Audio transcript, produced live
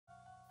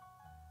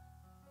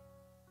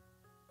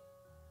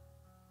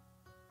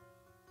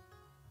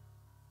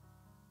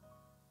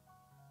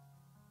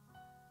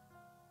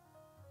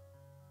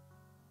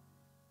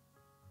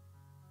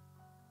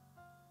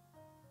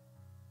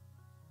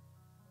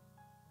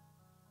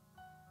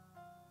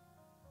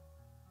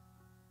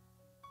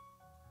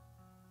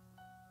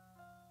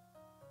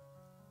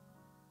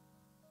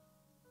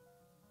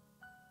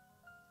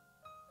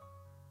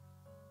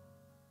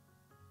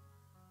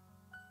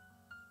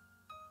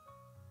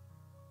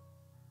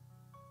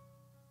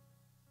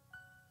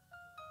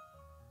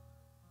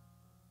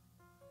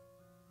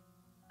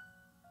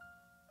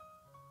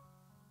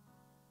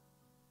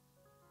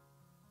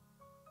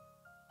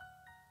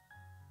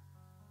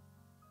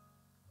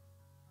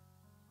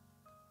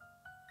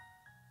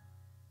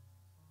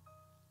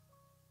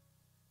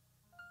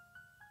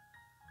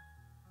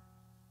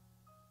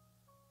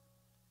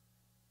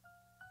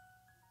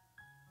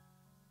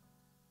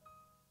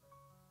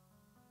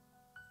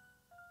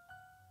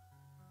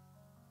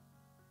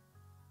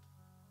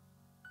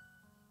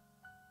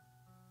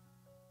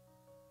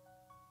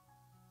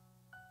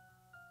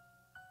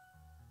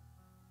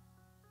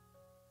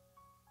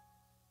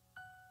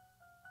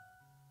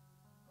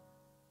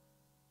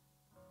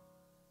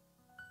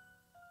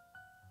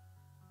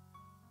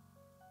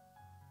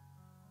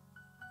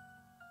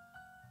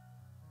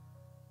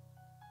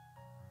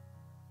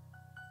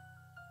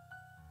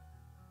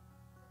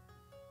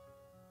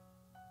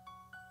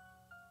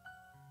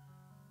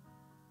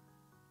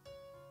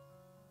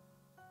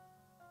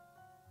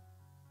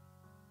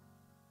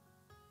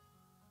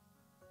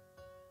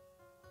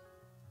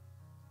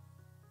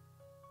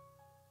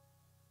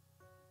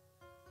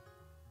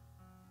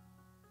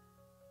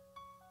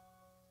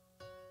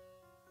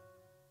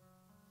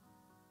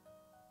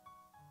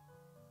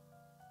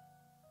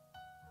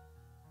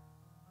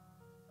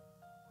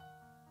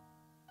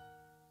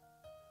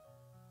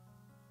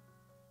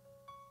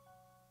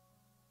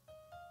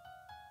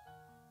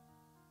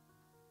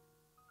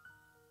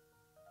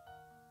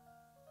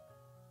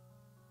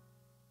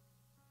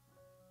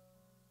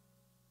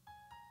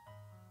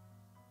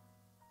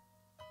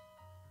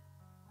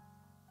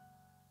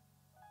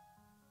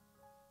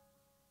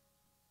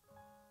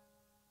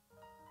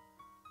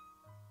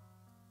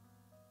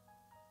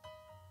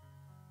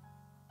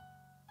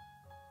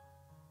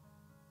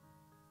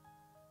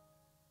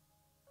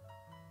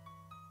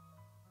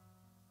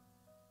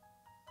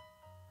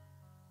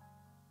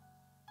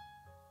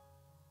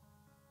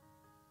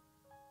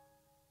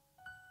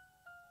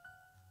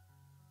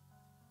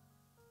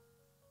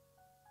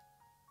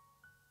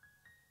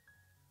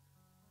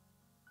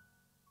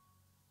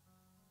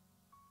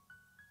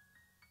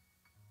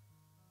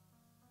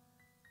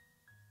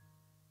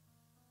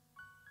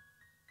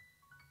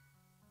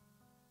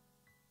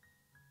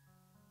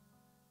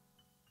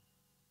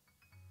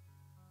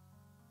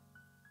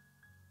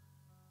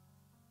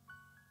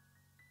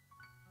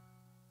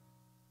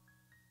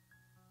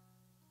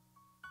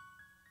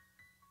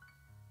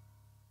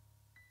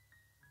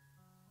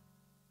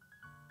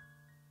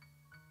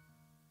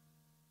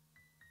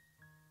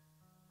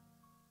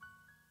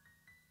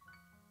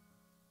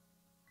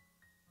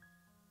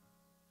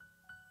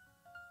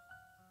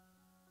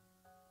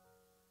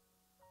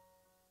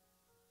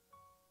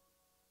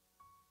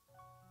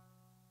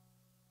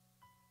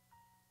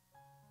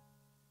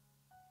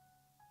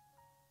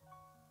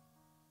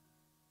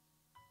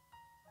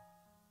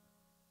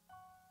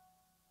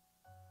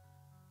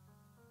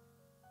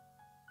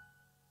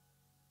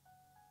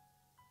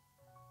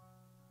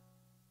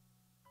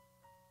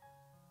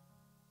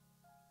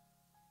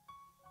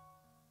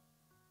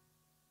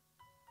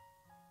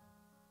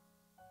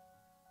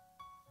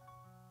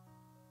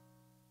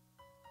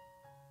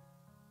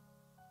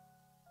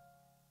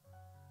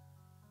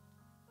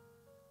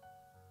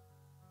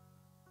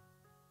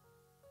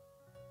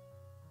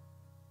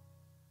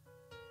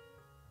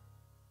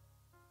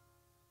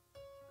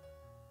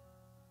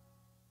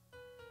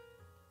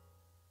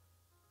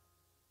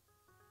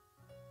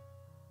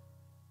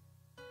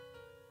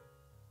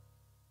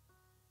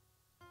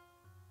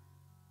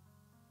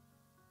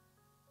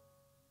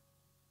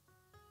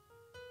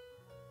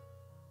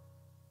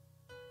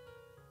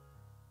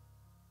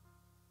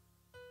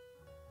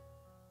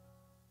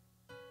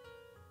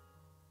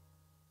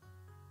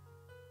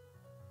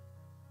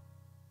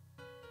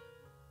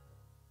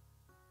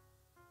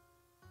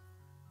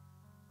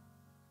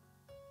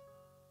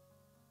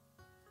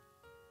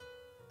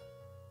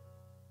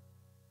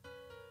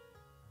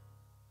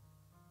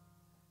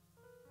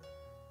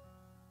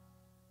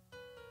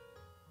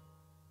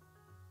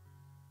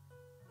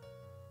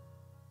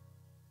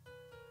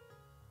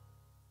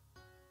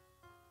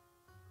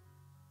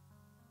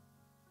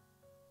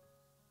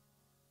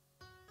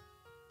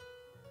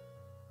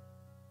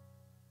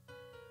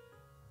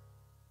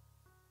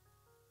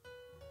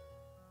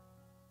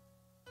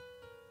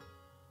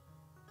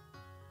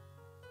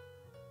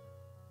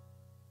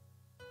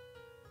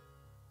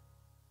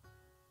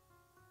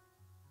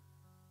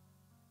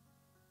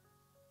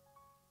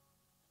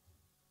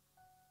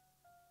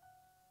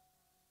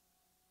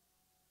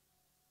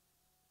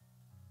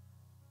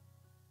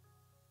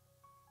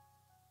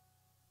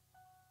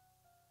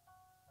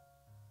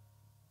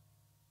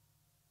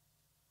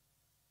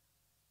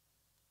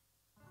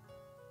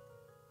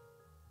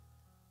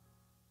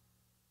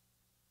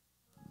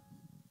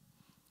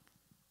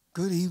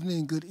Good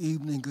evening, good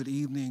evening, good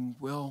evening.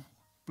 Well,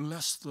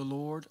 bless the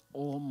Lord,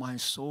 all my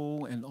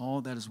soul, and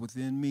all that is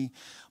within me.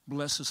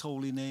 Bless His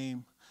holy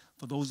name.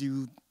 For those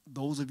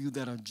of you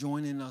that are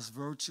joining us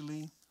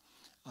virtually,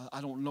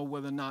 I don't know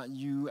whether or not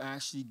you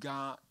actually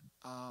got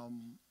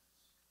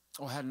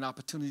or had an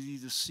opportunity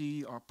to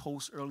see our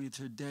post earlier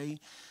today.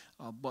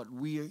 But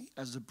we,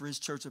 as the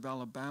Bridge Church of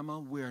Alabama,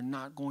 we are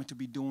not going to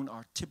be doing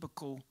our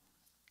typical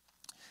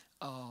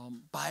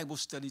Bible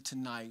study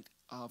tonight.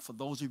 For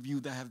those of you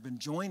that have been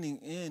joining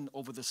in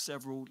over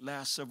the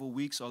last several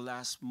weeks or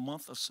last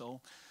month or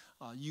so,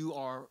 you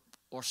are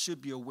or should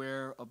be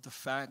aware of the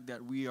fact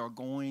that we are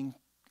going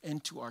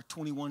into our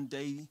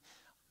 21-day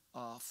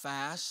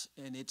fast,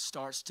 and it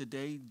starts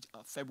today,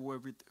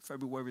 February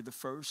the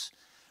 1st.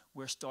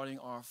 We're starting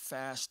our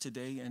fast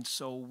today, and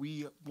so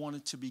we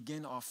wanted to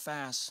begin our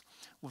fast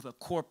with a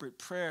corporate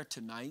prayer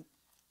tonight.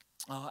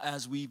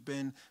 As we've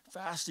been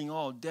fasting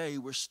all day,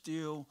 we're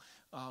still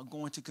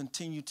going to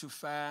continue to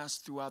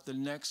fast throughout the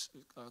next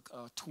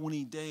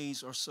 20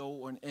 days or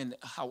so, and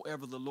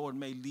however the Lord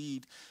may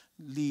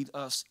lead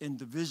us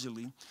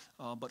individually.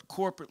 But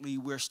corporately,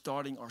 we're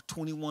starting our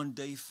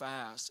 21-day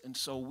fast. And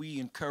so we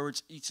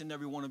encourage each and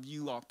every one of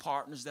you, our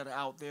partners that are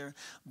out there,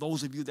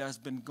 those of you that's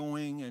been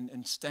going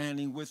and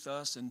standing with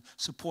us and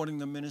supporting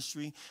the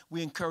ministry,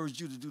 we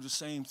encourage you to do the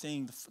same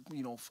thing,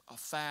 a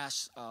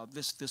fast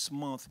this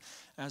month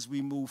as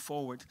we move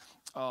forward.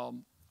 I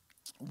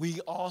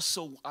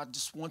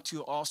just want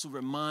to also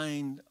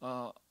remind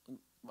all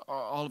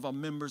of our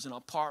members and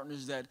our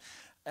partners that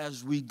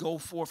as we go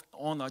forth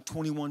on our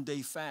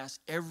 21-day fast,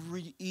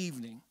 every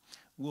evening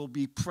we'll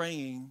be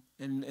praying,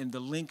 and the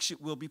link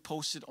will be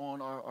posted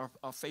on our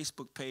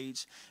Facebook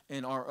page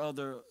and our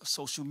other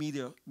social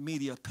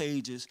media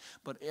pages.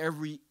 But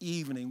every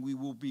evening we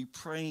will be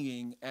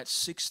praying at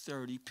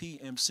 6:30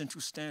 p.m.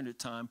 Central Standard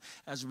Time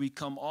as we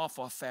come off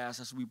our fast,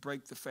 as we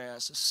break the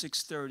fast. At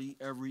 6:30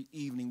 every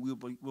evening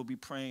we'll be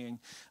praying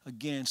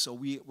again. So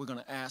we're going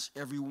to ask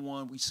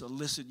everyone. We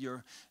solicit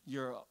your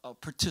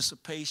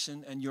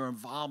participation and your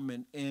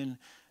involvement in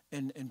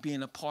and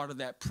being a part of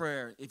that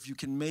prayer. If you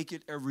can make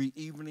it every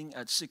evening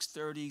at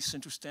 6:30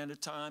 Central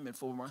Standard Time, and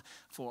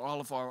for all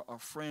of our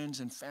friends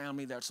and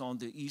family that's on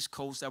the East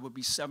Coast, that would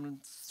be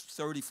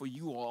 7:30 for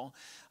you all.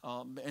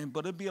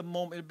 But it'll be a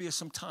moment, it'll be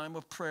some time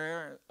of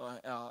prayer,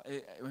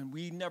 and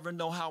we never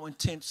know how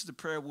intense the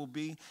prayer will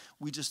be.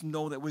 We just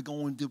know that we're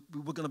going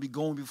to be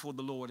going before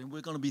the Lord, and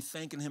we're going to be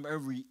thanking Him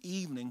every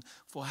evening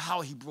for how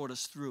He brought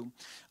us through.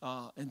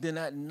 And then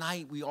at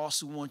night, we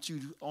also want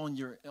you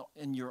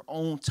in your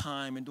own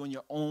time and doing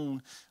your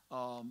own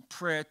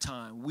prayer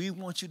time. We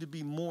want you to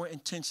be more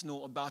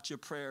intentional about your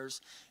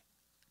prayers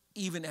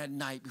even at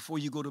night before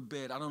you go to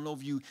bed. I don't know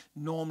if you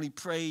normally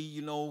pray,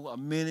 a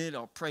minute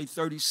or pray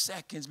 30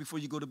 seconds before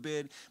you go to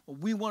bed, but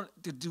we want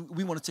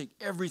to take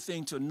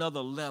everything to another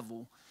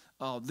level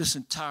this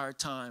entire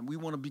time. We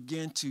want to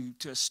begin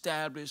to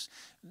establish,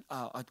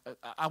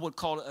 I would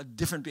call it a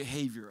different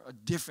behavior,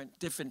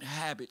 different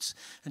habits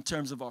in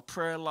terms of our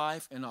prayer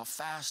life and our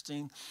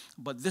fasting.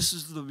 But this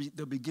is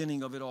the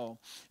beginning of it all.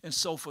 And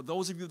so for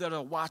those of you that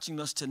are watching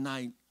us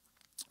tonight,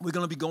 we're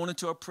going to be going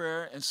into a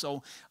prayer. And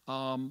so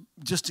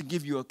just to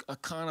give you a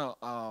kind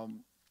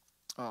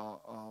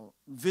of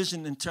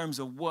vision in terms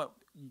of what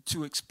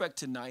to expect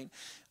tonight,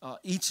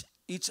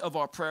 each of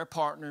our prayer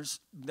partners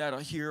that are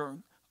here,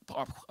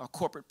 our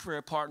corporate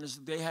prayer partners,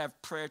 they have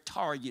prayer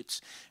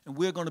targets, and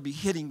we're going to be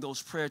hitting those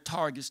prayer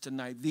targets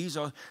tonight. These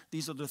are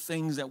the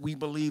things that we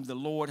believe the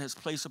Lord has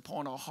placed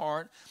upon our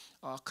heart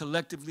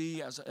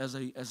collectively as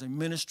a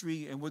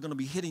ministry, and we're going to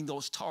be hitting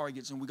those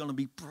targets, and we're going to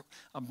be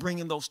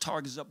bringing those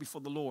targets up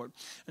before the Lord.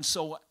 And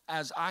so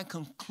as I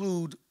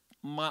conclude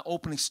my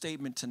opening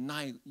statement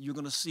tonight, you're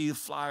going to see the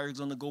flyers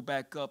going to go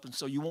back up, and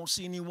so you won't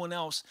see anyone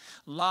else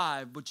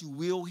live, but you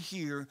will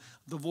hear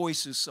the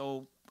voices.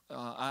 So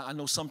I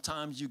know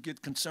sometimes you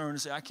get concerned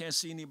and say, I can't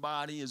see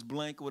anybody, it's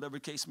blank, or whatever the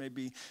case may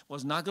be. Well,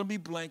 it's not going to be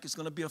blank. It's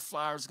going to be a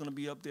flyer. It's going to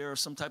be up there or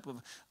some type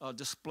of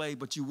display,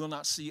 but you will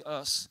not see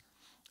us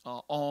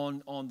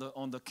on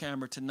the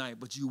camera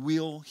tonight, but you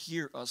will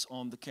hear us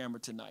on the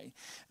camera tonight.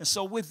 And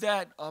so with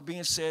that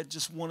being said,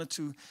 just wanted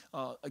to,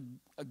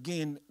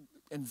 again,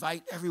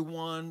 invite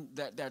everyone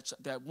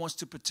that wants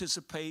to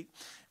participate.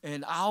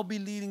 And I'll be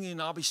leading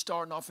and I'll be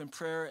starting off in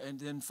prayer, and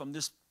then from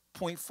this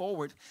point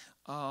forward,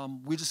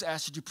 we just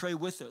ask that you pray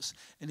with us.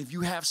 And if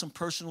you have some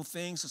personal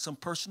things and some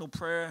personal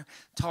prayer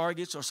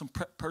targets or some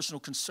personal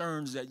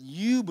concerns that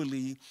you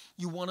believe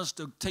you want us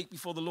to take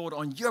before the Lord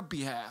on your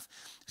behalf,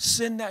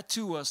 send that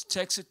to us,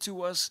 text it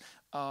to us,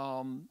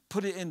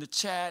 put it in the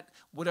chat,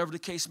 whatever the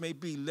case may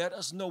be. Let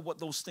us know what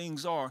those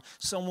things are.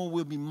 Someone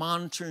will be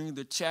monitoring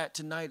the chat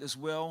tonight as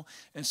well,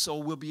 and so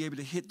we'll be able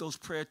to hit those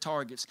prayer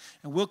targets.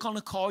 And we're going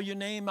to call your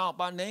name out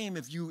by name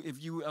if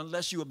you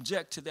unless you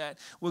object to that.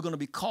 We're going to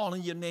be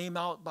calling your name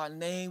out by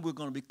name. We're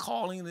going to be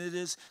calling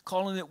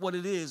it what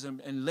it is,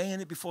 and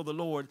laying it before the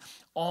Lord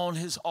on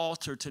His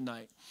altar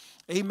tonight.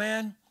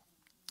 Amen.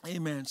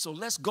 Amen. So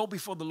let's go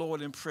before the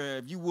Lord in prayer.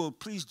 If you will,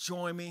 please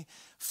join me.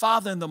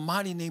 Father, in the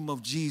mighty name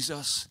of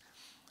Jesus,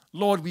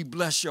 Lord, we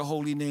bless your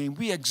holy name.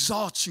 We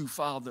exalt you,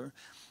 Father.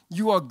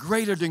 You are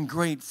greater than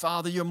great,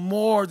 Father. You're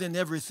more than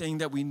everything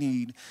that we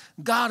need.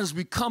 God, as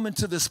we come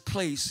into this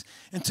place,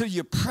 into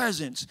your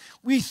presence,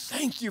 we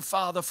thank you,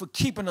 Father, for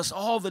keeping us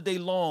all the day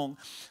long.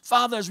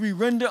 Father, as we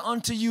render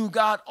unto you,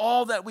 God,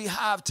 all that we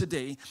have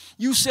today,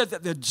 you said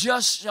that the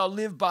just shall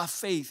live by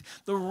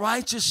faith. The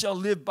righteous shall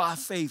live by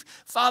faith.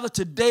 Father,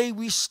 today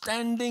we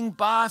standing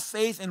by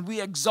faith and we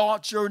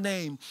exalt your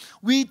name.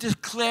 We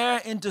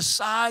declare and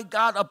decide,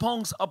 God,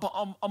 amongst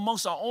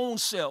our own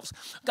selves,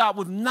 God,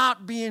 with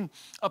not being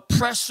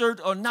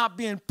pressured or not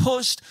being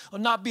pushed or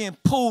not being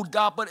pulled,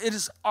 God, but it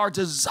is our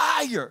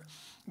desire,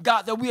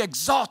 God, that we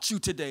exalt you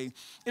today.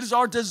 It is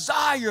our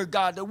desire,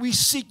 God, that we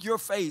seek your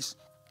face.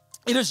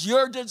 It is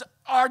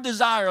our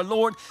desire,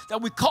 Lord,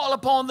 that we call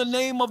upon the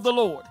name of the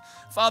Lord.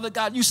 Father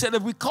God, you said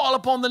if we call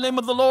upon the name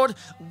of the Lord,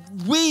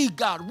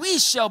 God, we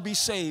shall be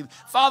saved.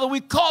 Father, we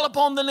call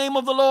upon the name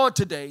of the Lord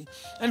today.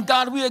 And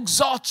God, we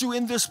exalt you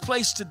in this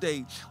place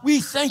today.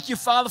 We thank you,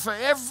 Father, for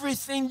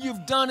everything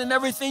you've done and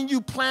everything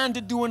you plan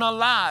to do in our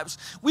lives.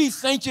 We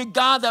thank you,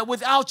 God, that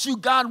without you,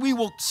 God, we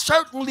will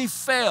certainly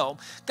fail.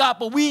 God,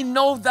 but we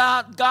know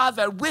that, God,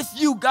 that with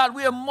you, God,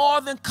 we are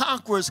more than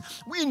conquerors.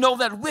 We know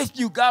that with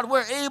you, God,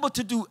 we're able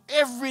to do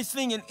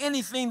everything and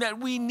anything that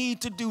we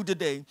need to do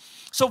today.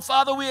 So,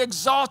 Father, we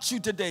exalt you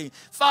today.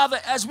 Father,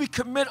 as we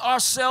commit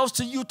ourselves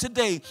to you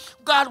today,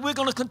 God, we're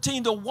going to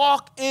continue to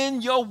walk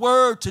in your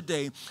word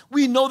today.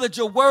 We know that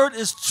your word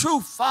is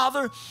true,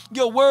 Father.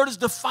 Your word is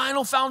the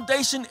final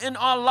foundation in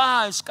our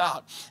lives,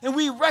 God. And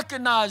we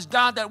recognize,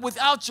 God, that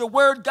without your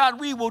word, God,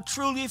 we will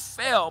truly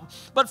fail.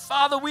 But,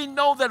 Father, we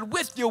know that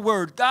with your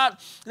word, God,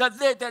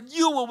 that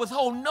you will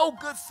withhold no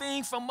good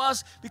thing from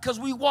us because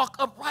we walk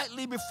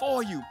uprightly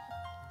before you.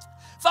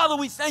 Father,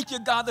 we thank you,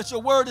 God, that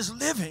your word is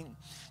living.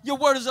 Your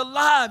word is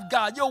alive,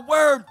 God. Your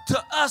word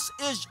to us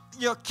is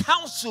your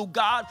counsel,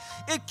 God.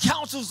 It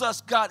counsels us,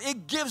 God.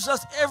 It gives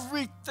us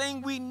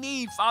everything we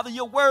need, Father.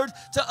 Your word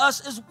to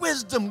us is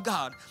wisdom,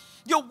 God.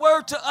 Your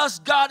word to us,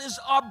 God, is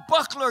our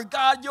buckler,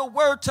 God. Your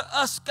word to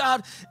us,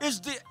 God, is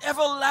the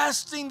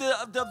everlasting,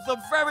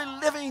 the very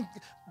living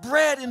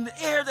bread in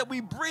the air that we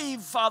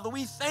breathe, Father.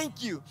 We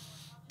thank you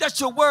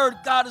that your word,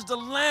 God, is the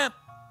lamp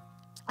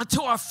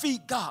unto our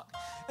feet, God,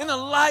 and a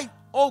light,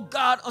 oh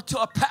God, unto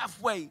our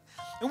pathway.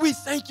 And we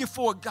thank you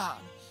for it, God.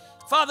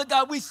 Father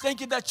God, we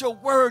thank you that your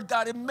word,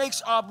 God, it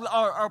makes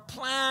our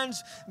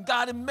plans,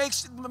 God, it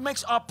makes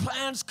our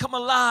plans come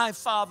alive,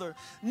 Father.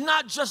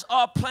 Not just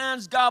our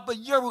plans, God, but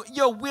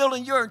your will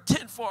and your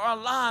intent for our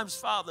lives,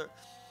 Father.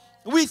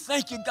 We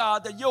thank you,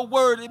 God, that your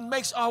word, it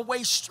makes our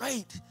way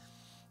straight.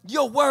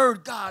 Your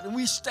word, God, and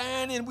we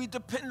stand and we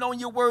depend on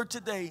your word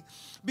today.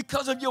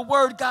 Because of your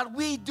word, God,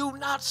 we do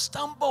not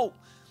stumble.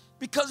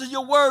 Because of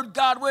your word,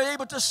 God, we're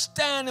able to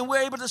stand and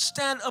we're able to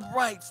stand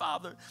upright,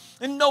 Father.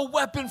 And no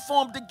weapon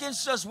formed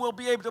against us will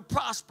be able to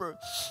prosper.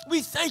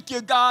 We thank you,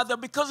 God, that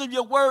because of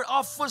your word,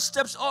 our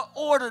footsteps are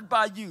ordered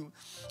by you.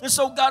 And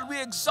so, God, we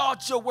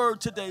exalt your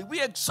word today.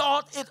 We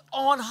exalt it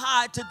on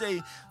high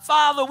today.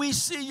 Father, we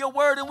see your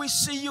word and we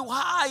see you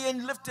high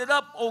and lifted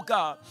up, oh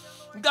God.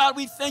 God,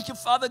 we thank you,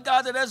 Father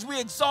God, that as we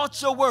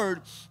exalt your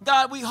word,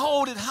 God, we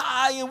hold it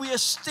high and we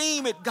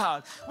esteem it,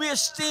 God. We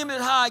esteem it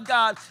high,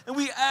 God. And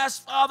we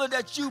ask, Father,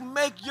 that you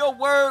make your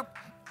word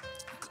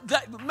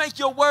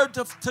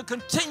to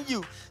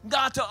continue,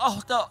 God,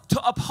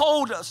 to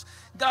uphold us,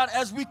 God,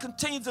 as we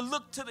continue to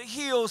look to the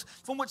hills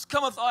from which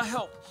cometh our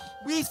help.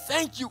 We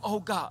thank you, oh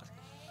God.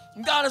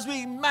 God, as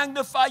we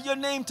magnify your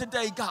name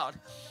today, God,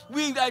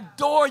 we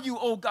adore you,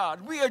 oh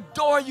God. We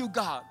adore you,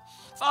 God.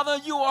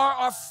 Father, you are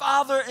our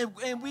Father,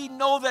 and we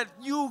know that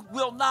you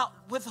will not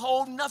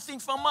withhold nothing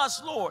from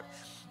us, Lord.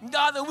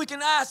 God, that we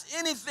can ask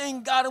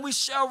anything, God, and we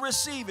shall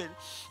receive it.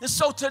 And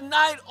so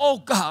tonight, oh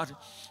God,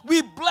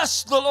 we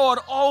bless the Lord,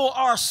 all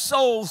our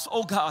souls,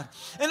 oh God,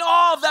 and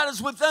all that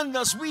is within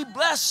us. We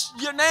bless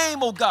your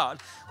name, oh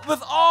God,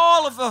 with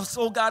all of us,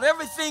 oh God,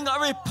 everything,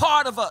 every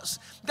part of us.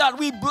 God,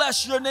 we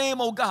bless your name,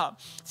 oh God.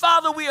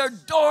 Father, we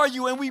adore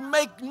you and we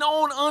make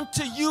known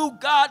unto you,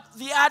 God,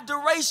 the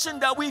adoration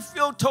that we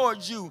feel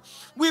towards you.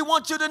 We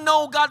want you to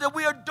know, God, that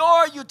we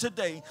adore you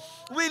today.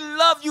 We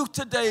love you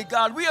today,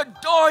 God. We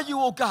adore you,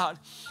 oh God.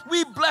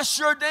 We bless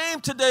your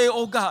name today,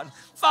 oh God.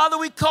 Father,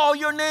 we call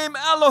your name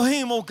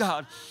Elohim, oh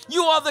God.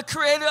 You are the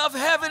creator of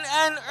heaven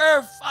and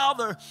earth,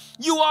 Father.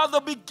 You are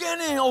the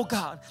beginning, oh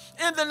God.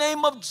 In the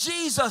name of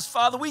Jesus,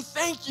 Father, we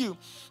thank you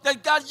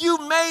that, God, you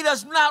made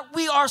us, not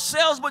we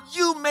ourselves, but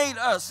you made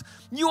us.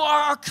 You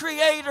are our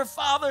creator,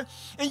 Father,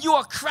 and you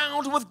are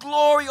crowned with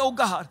glory, oh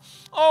God.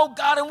 Oh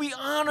God, and we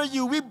honor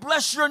you. We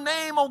bless your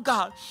name, oh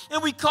God.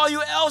 And we call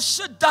you El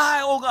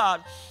Shaddai, oh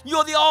God.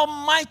 You're the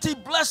almighty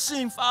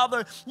blessing,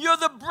 Father. You're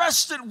the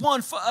breasted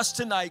one for us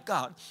tonight,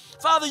 God.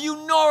 Father,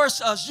 you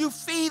nourish us. You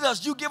feed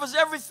us. You give us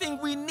everything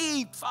we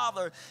need,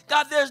 Father.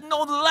 God, there's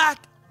no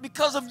lack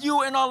because of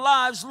you in our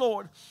lives,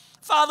 Lord.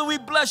 Father, we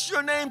bless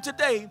your name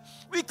today.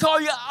 We call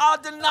you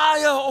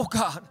Adonai, oh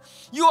God.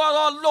 You are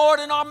our Lord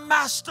and our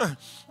Master.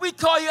 We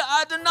call you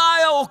Adonai,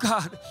 oh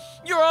God.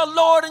 You're our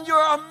Lord and you're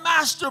our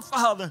Master,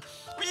 Father.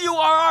 You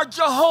are our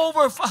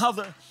Jehovah,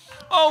 Father.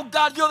 Oh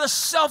God, you're the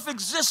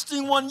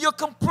self-existing one. You're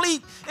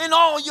complete in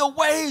all your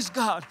ways,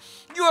 God.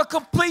 You are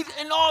complete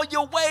in all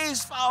your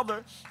ways,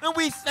 Father. And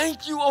we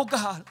thank you, oh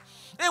God.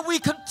 And we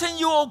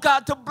continue, oh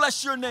God, to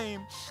bless your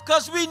name.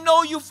 Because we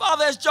know you,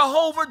 Father, as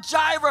Jehovah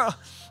Jireh.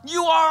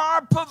 You are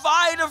our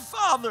provider,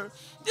 Father.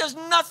 There's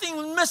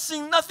nothing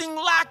missing, nothing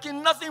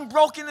lacking, nothing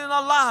broken in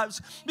our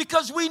lives.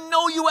 Because we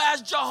know you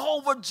as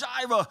Jehovah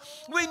Jireh.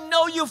 We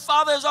know you,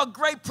 Father, as our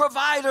great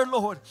provider,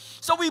 Lord.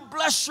 So we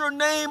bless your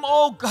name,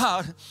 oh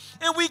God.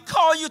 And we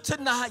call you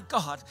tonight,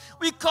 God.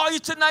 We call you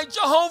tonight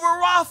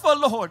Jehovah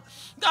Rapha, Lord.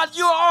 God,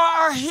 you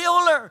are our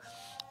healer.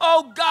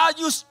 Oh God,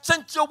 you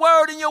sent your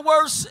word and your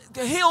word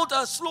healed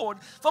us, Lord,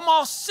 from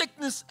all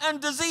sickness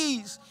and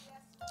disease.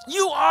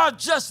 You are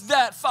just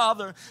that,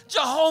 Father.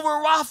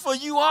 Jehovah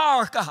Rapha, you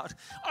are, God,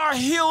 our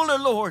healer,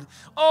 Lord.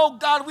 Oh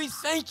God, we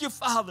thank you,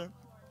 Father,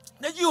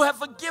 that you have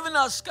forgiven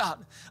us,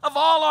 God, of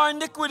all our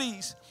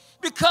iniquities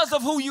because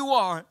of who you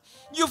are.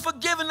 You've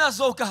forgiven us,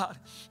 oh God,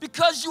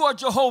 because you are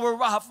Jehovah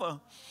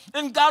Rapha.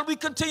 And God, we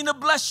continue to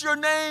bless your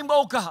name,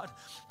 oh God,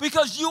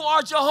 because you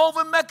are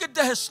Jehovah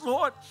Mekadesh,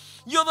 Lord.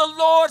 You're the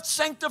Lord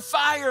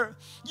sanctifier.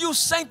 You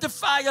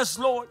sanctify us,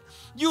 Lord.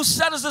 You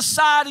set us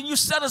aside and you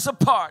set us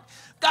apart.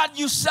 God,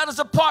 you set us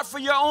apart for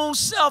your own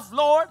self,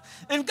 Lord.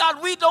 And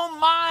God, we don't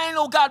mind,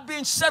 oh God,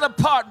 being set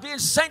apart, being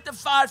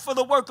sanctified for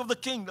the work of the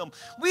kingdom.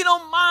 We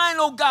don't mind,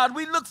 oh God.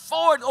 We look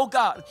forward, oh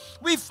God.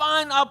 We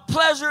find our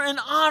pleasure and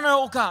honor,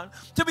 oh God,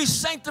 to be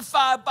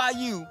sanctified by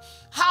you.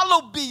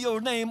 Hallowed be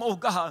your name, oh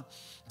God.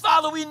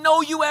 Father, we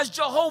know you as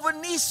Jehovah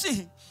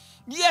Nissi.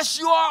 Yes,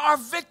 you are our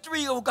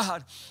victory, oh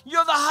God.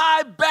 You're the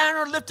high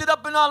banner lifted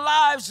up in our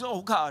lives,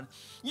 oh God.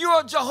 You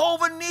are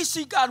Jehovah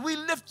Nissi, God. We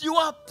lift you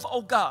up,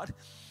 oh God.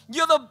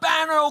 You're the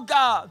banner, oh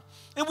God.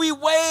 And we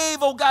wave,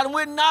 oh God, and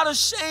we're not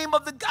ashamed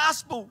of the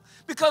gospel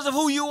because of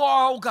who you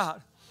are, oh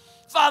God.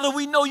 Father,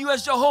 we know you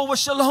as Jehovah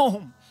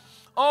Shalom.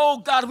 Oh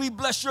God, we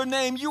bless your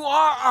name. You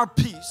are our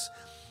peace.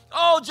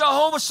 Oh,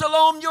 Jehovah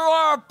Shalom, you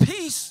are our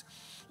peace.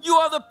 You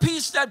are the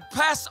peace that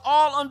passes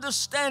all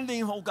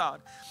understanding, oh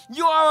God.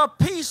 You are a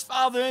peace,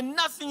 Father, and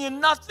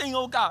nothing,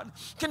 oh God,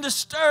 can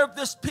disturb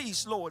this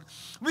peace, Lord.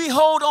 We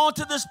hold on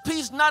to this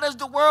peace not as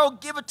the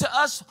world give it to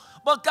us,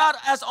 but God,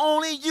 as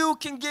only you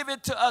can give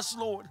it to us,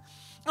 Lord.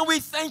 And we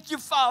thank you,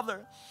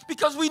 Father,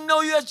 because we know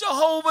you as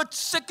Jehovah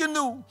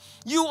Tsidkenu.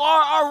 You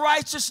are our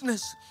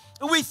righteousness.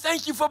 And we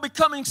thank you for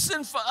becoming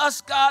sin for us,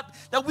 God,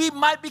 that we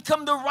might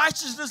become the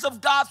righteousness of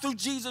God through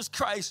Jesus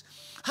Christ.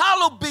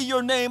 Hallowed be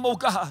your name, oh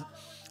God.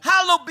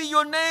 Hallowed be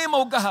your name,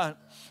 oh God.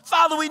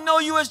 Father, we know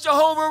you as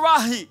Jehovah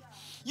Rahi.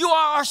 You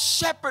are our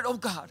shepherd, oh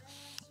God.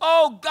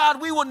 Oh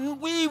God, we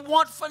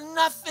want for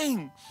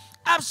nothing,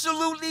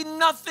 absolutely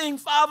nothing,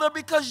 Father,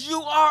 because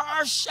you are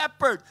our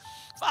shepherd.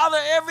 Father,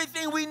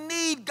 everything we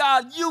need,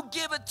 God, you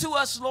give it to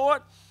us,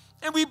 Lord.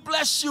 And we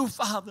bless you,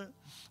 Father.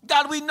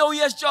 God, we know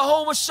you as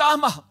Jehovah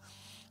Shammah,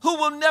 who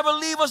will never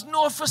leave us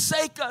nor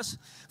forsake us.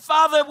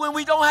 Father, when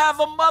we don't have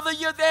a mother,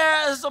 you're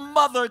there as a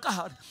mother,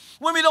 God.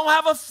 When we don't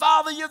have a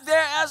father, you're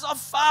there as a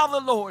father,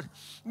 Lord.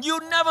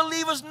 You never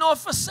leave us nor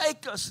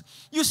forsake us.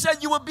 You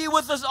said you would be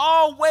with us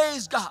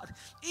always, God,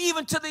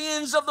 even to the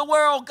ends of the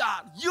world,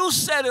 God. You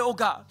said it, oh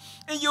God.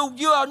 And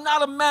you are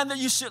not a man that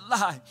you should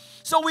lie.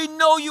 So we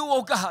know you,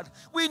 oh God.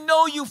 We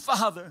know you,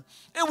 Father.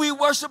 And we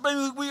worship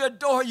and we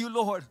adore you,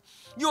 Lord.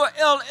 You are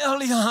El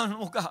Elyon,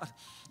 oh God.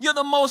 You're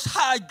the most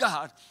high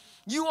God.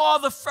 You are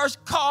the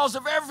first cause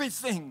of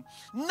everything.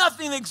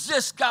 Nothing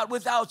exists, God,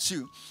 without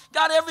you.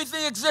 God,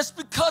 everything exists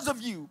because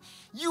of you.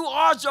 You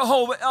are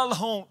Jehovah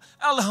Elohim,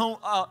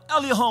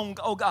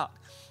 oh God.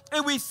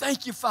 And we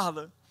thank you,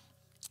 Father.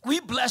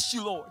 We bless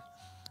you, Lord.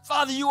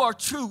 Father, you are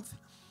truth.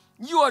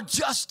 You are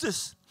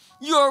justice.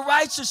 You are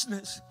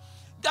righteousness.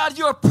 God,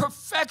 you are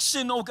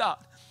perfection, oh God.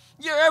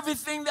 You're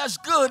everything that's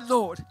good,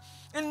 Lord.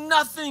 And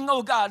nothing,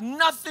 oh God,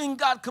 nothing,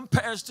 God,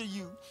 compares to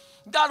you.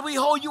 God, we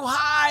hold you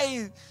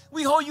high.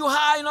 We hold you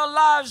high in our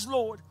lives,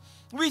 Lord.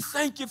 We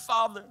thank you,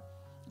 Father.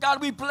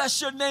 God, we bless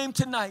your name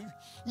tonight.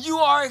 You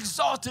are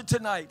exalted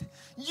tonight.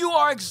 You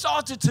are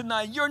exalted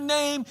tonight. Your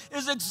name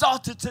is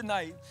exalted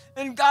tonight.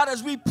 And God,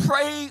 as we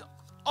pray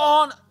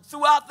on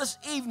throughout this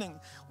evening,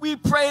 we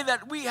pray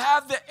that we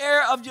have the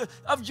ear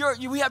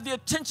we have the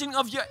attention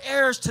of your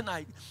ears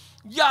tonight.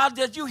 God,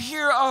 that you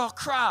hear our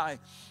cry,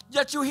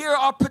 that you hear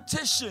our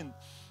petition,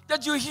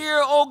 that you hear,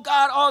 oh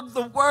God, all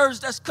the words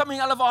that's coming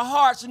out of our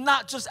hearts and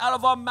not just out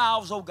of our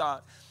mouths, oh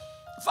God.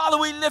 Father,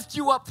 we lift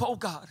you up, oh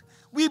God.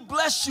 We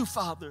bless you,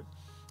 Father.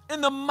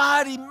 In the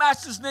mighty,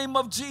 matchless name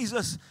of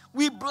Jesus,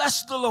 we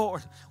bless the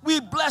Lord. We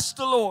bless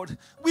the Lord.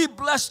 We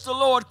bless the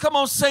Lord. Come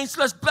on, saints,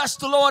 let's bless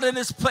the Lord in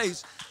this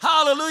place.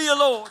 Hallelujah,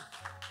 Lord.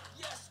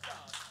 Yes, God.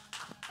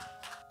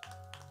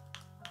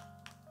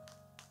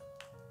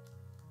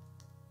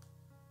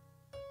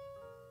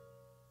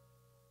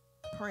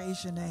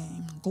 Praise your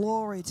name.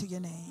 Glory to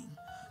your name.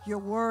 You're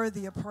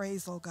worthy of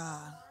praise, oh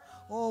God.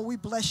 Oh, we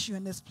bless you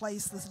in this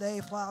place this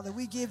day, Father.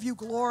 We give you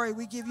glory.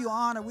 We give you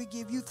honor. We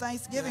give you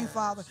thanksgiving,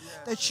 Father,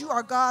 that you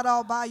are God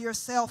all by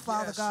yourself,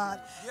 Father God.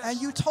 And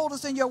you told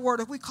us in your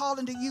word, if we call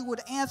into you, would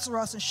answer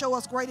us and show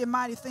us great and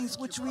mighty things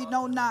which we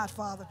know not,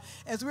 Father.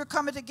 As we're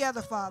coming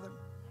together, Father,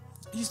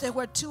 you said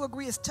where two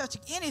agree is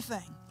touching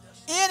anything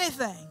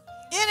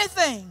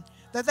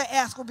that they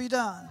ask will be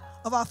done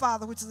of our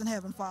Father which is in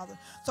heaven, Father.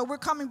 So we're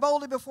coming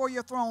boldly before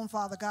your throne,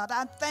 Father God.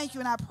 I thank you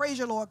and I praise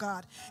you, Lord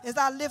God, as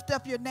I lift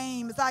up your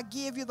name, as I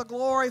give you the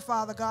glory,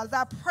 Father God, as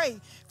I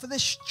pray for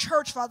this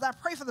church, Father. I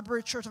pray for the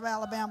Bridge Church of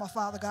Alabama,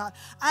 Father God.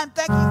 I'm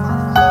thanking you,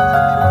 Father, for all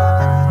its members. I'm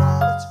thanking you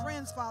for all its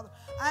friends, Father.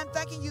 I'm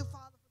thanking you, Father.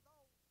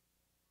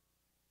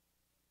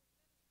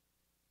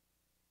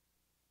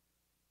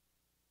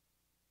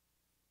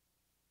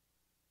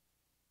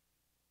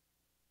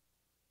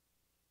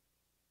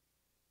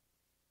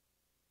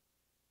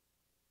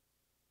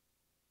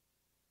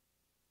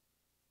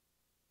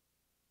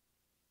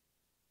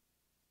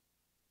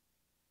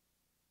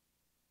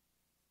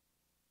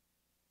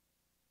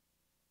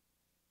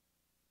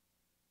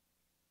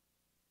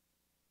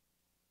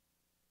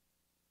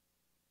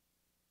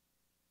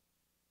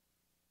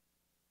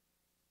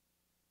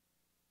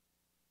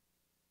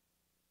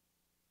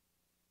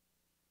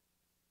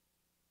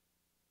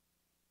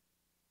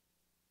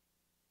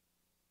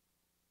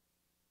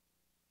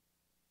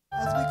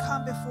 As we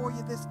come before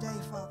you this day,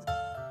 Father,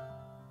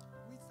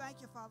 we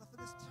thank you, Father, for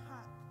this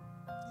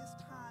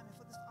time and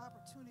for this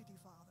opportunity,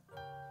 Father,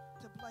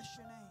 to bless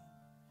your name.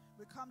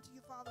 We come to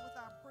you, Father, with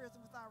our prayers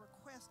and with our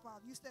requests,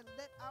 Father. You said,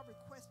 let our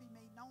requests be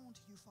made known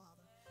to you,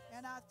 Father.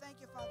 And I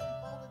thank you, Father. We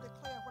boldly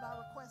declare what our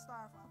requests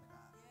are, Father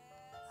God.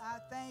 I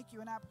thank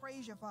you and I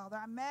praise you, Father.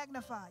 I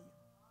magnify you.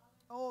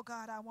 Oh,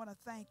 God, I want to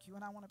thank you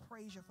and I want to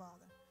praise you,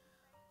 Father.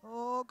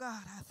 Oh,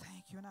 God, I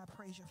thank you and I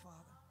praise you,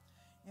 Father.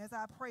 As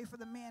I pray for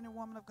the man and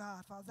woman of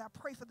God, Father, as I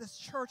pray for this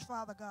church,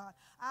 Father God,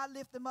 I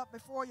lift them up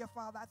before you,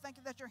 Father. I thank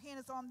you that your hand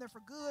is on them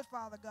for good,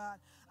 Father God.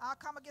 I'll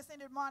come against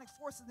any demonic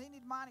forces, any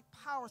demonic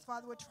powers,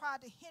 Father, would try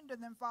to hinder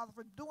them, Father,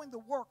 from doing the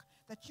work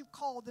that you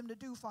called them to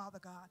do, Father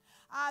God.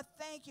 I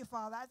thank you,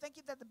 Father. I thank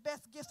you that the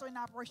best gifts are in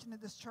operation in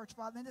this church,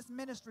 Father, in this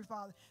ministry,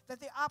 Father,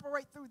 that they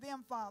operate through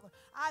them, Father.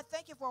 I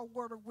thank you for a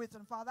word of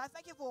wisdom, Father. I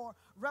thank you for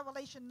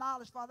revelation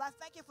knowledge, Father. I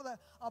thank you for the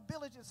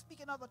ability to speak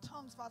in other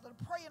tongues, Father,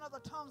 to pray in other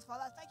tongues,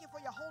 Father. I thank you for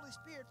your Holy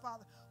Spirit,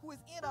 Father, who is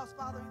in us,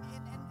 Father, and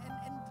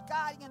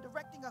guiding and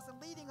directing us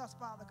and leading us,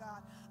 Father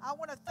God. I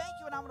want to thank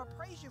you and I want to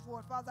praise you for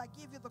it, Father. I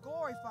give you the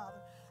glory,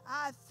 Father.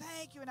 I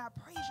thank you and I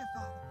praise you,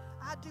 Father.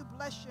 I do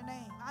bless your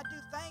name. I do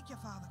thank you,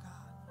 Father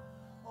God.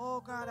 Oh,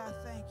 God, I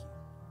thank you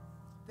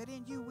that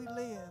in you we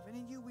live and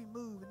in you we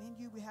move and in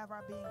you we have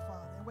our being,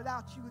 Father. And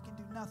without you we can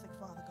do nothing,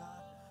 Father God.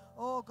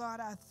 Oh, God,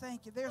 I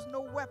thank you. There's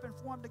no weapon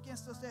formed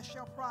against us that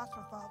shall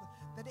prosper, Father.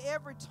 That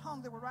every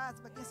tongue that will rise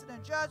up against it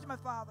in judgment,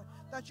 Father,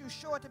 that you're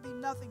sure to be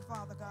nothing,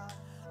 Father God.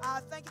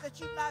 I thank you that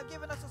you've not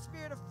given us a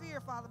spirit of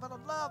fear, Father, but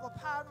of love, of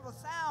power, and of a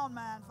sound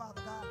mind,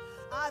 Father God.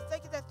 I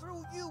thank you that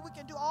through you we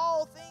can do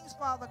all things,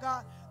 Father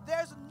God.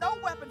 There's no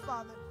weapon,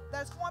 Father,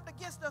 that's formed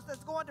against us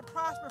that's going to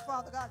prosper,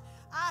 Father God.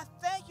 I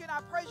thank you and I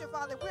praise you,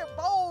 Father. We're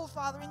bold,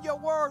 Father, in your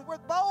word. We're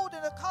bold,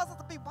 and it causes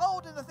us to be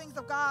bold in the things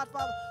of God,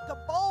 Father, to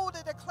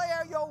boldly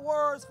declare your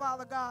words,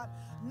 Father God.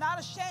 Not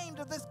ashamed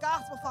of this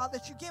gospel, Father,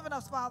 that you've given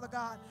us, Father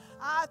God.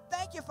 I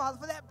thank you, Father,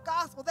 for that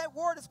gospel. That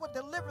word is what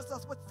delivers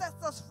us, what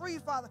sets us free,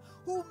 Father,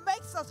 who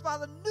makes us,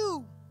 Father,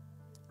 new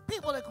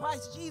people in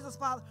Christ Jesus,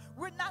 Father.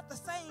 We're not the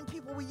same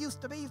people we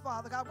used to be,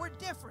 Father God. We're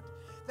different.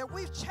 That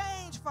we've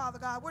changed, Father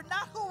God. We're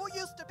not who we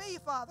used to be,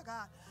 Father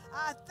God.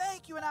 I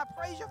thank you and I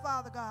praise you,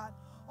 Father God.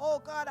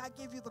 Oh, God, I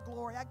give you the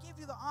glory. I give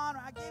you the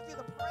honor. I give you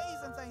the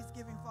praise and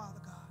thanksgiving, Father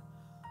God.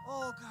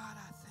 Oh, God,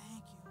 I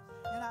thank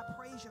you and I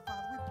praise you,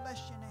 Father. We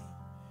bless your name.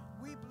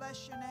 We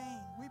bless your name.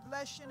 We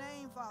bless your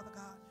name, Father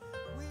God.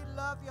 We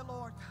love you,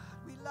 Lord God.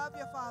 We love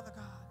you, Father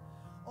God.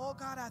 Oh,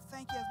 God, I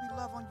thank you as we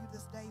love on you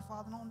this day,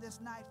 Father, and on this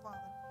night, Father.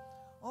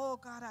 Oh,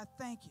 God, I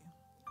thank you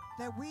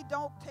that we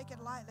don't take it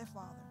lightly,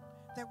 Father,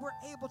 that we're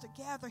able to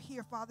gather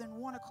here, Father, in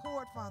one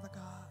accord, Father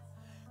God.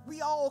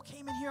 We all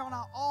came in here on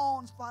our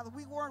own, Father.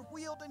 We weren't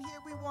wheeled in here.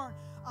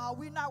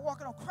 We're not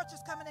walking on crutches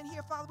coming in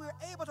here, Father. We were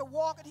able to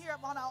walk in here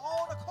on our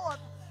own accord.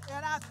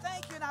 And I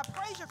thank you and I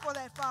praise you for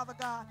that, Father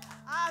God.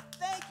 I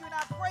thank you and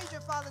I praise you,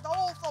 Father. The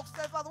old folks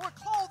said, Father, we're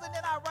clothing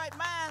in our right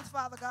minds,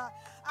 Father God.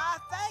 I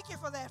thank you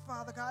for that,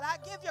 Father God. I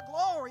give you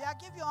glory. I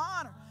give you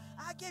honor.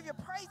 I give you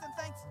praise and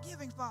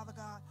thanksgiving, Father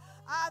God.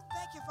 I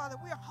thank you, Father.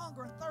 We are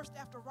hungry and thirsty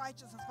after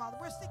righteousness, Father.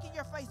 We're seeking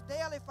your face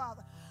daily,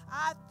 Father.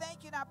 I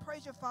thank you and I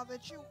praise you, Father,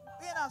 that you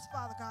in us,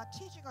 Father God,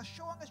 teaching us,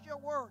 showing us your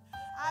word.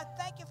 I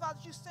thank you, Father,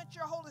 that you sent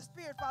your Holy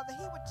Spirit, Father, that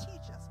he would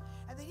teach us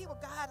and that he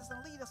would guide us and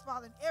lead us,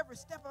 Father, in every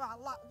step of our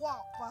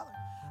walk, Father.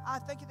 I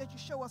thank you that you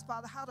show us,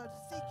 Father, how to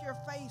seek your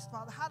face,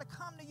 Father, how to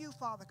come to you,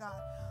 Father God.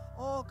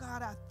 Oh,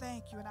 God, I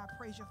thank you and I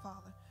praise you,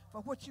 Father,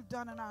 for what you've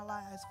done in our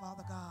lives,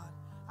 Father God.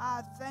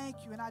 I thank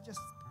you and I just,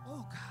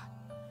 oh,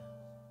 God,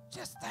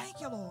 just thank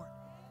you, Lord.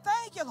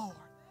 Thank you, Lord.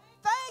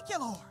 Thank you,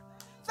 Lord.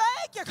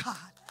 Thank you, God.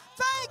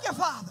 Thank you,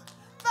 Father.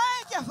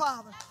 Thank you,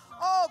 Father.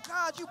 Oh,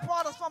 God, you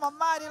brought us from a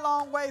mighty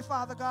long way,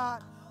 Father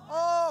God.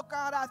 Oh,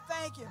 God, I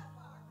thank you.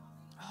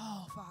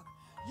 Oh, Father.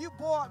 You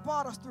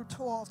brought us through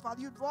toils, Father.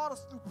 You brought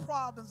us through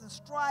problems and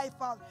strife,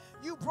 Father.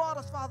 You brought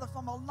us, Father,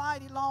 from a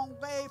mighty long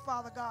way,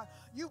 Father God.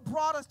 You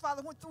brought us,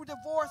 Father, went through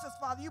divorces,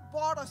 Father. You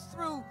brought us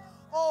through,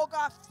 oh,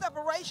 God,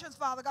 separations,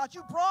 Father God.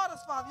 You brought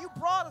us, Father. You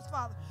brought us,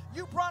 Father.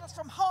 You brought us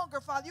from hunger,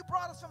 Father. You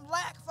brought us from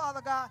lack,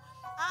 Father God.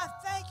 I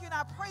thank you and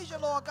I praise you,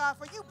 Lord God,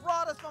 for you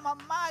brought us from a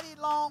mighty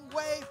long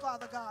way,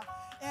 Father God.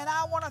 And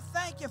I want to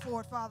thank you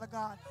for it, Father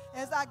God.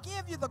 As I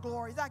give you the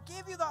glory, as I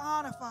give you the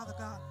honor, Father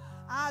God,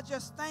 I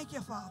just thank you,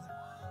 Father.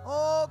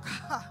 Oh,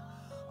 God.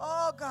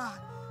 Oh, God.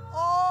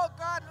 Oh,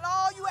 God. And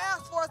all you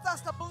ask for is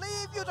us to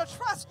believe you, to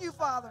trust you,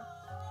 Father.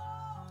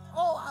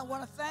 Oh, I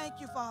want to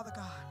thank you, Father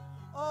God.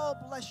 Oh,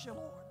 bless you,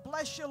 Lord.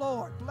 Bless you,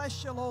 Lord.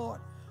 Bless you,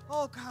 Lord.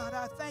 Oh, God,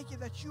 I thank you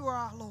that you are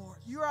our Lord.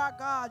 You are our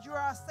God. You are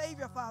our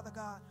Savior, Father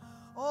God.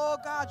 Oh,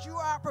 God, you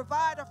are our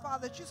provider,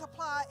 Father, that you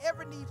supply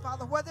every need,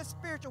 Father, whether it's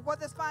spiritual,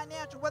 whether it's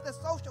financial, whether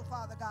it's social,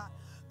 Father God.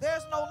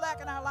 There's no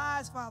lack in our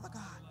lives, Father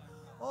God.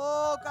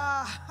 Oh,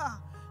 God.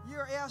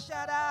 You're El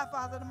Shaddai,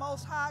 Father, the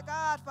Most High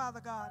God, Father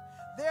God.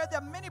 There's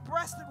the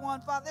many-breasted one,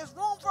 Father. There's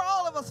room for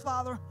all of us,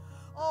 Father.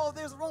 Oh,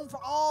 there's room for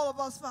all of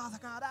us, Father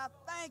God. I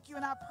thank you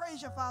and I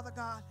praise you, Father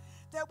God,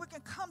 that we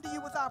can come to you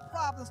with our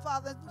problems,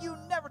 Father. You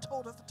never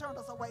told us to turn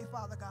us away,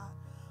 Father God.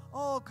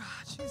 Oh,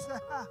 God,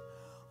 Jesus.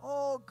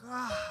 Oh,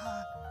 God.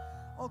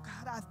 Oh,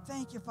 God, I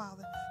thank you,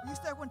 Father. You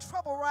said when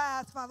trouble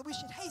rises, Father, we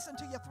should hasten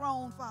to your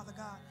throne, Father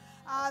God.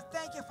 I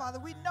thank you, Father.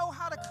 We know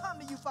how to come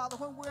to you, Father,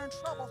 when we're in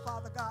trouble,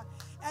 Father God.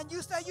 And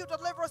you say you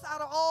deliver us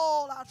out of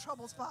all our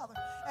troubles, Father.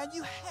 And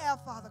you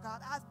have, Father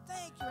God. I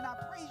thank you and I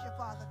praise you,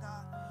 Father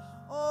God.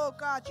 Oh,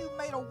 God, you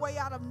made a way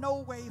out of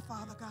no way,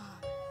 Father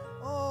God.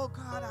 Oh,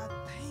 God, I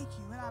thank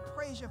you and I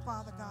praise you,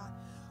 Father God.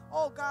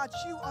 Oh, God,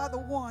 you are the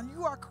one.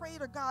 You are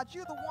creator, God.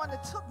 You're the one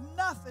that took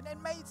nothing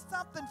and made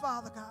something,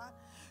 Father God.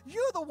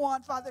 You're the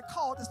one, Father, that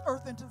called this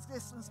earth into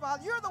existence,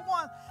 Father. You're the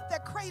one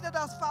that created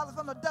us, Father,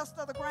 from the dust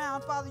of the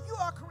ground, Father. You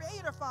are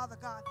creator, Father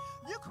God.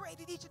 You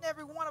created each and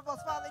every one of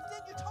us, Father. And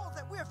then you told us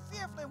that we're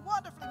fearfully and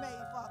wonderfully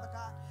made, Father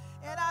God.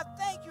 And I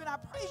thank you and I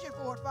praise you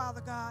for it,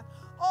 Father God.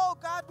 Oh,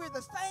 God, we're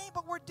the same,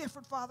 but we're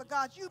different, Father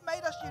God. You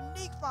made us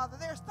unique, Father.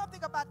 There's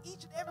something about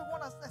each and every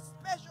one of us that's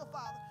special,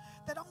 Father,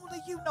 that only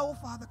you know,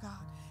 Father God.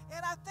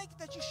 And I thank you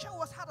that you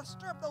show us how to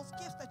stir up those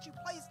gifts that you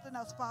placed in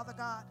us, Father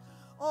God.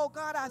 Oh,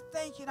 God, I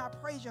thank you and I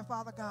praise you,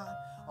 Father God.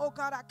 Oh,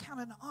 God, I count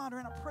it an honor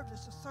and a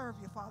privilege to serve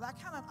you, Father. I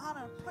count it an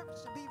honor and a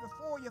privilege to be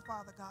before you,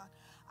 Father God.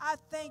 I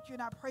thank you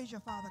and I praise you,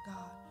 Father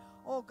God.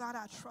 Oh, God,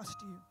 I trust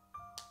you.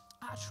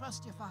 I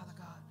trust you, Father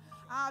God.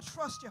 I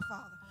trust you,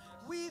 Father.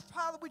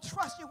 Father, we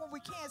trust you when we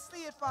can't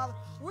see it, Father.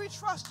 We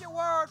trust your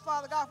word,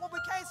 Father God, when we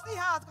can't see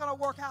how it's going to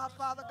work out,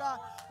 Father God.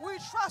 We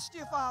trust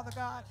you, Father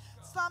God.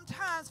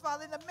 Sometimes,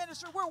 Father, in the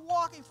ministry, we're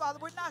walking, Father.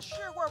 We're not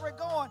sure where we're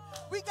going.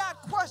 We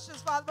got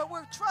questions, Father, but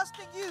we're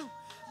trusting you.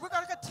 We're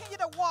going to continue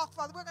to walk,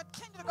 Father. We're going to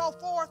continue to go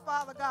forth,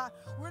 Father God.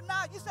 We're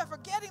not, you said,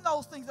 forgetting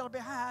those things that are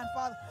behind,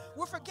 Father.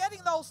 We're forgetting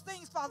those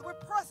things, Father. We're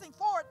pressing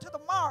forward to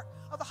the mark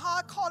of the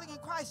high calling in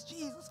Christ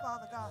Jesus,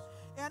 Father God.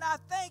 And I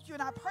thank you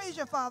and I praise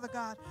you, Father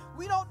God.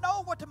 We don't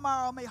know what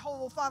tomorrow may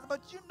hold, Father,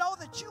 but you know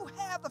that you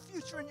have the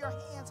future in your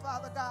hands,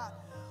 Father God.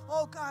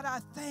 Oh, God, I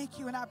thank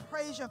you and I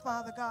praise you,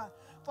 Father God,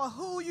 for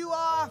who you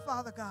are,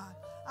 Father God.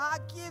 I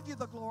give you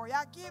the glory.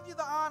 I give you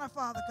the honor,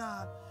 Father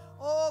God.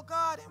 Oh,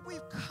 God, and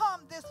we've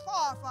come this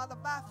far, Father,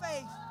 by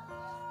faith.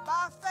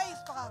 By faith,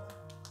 Father.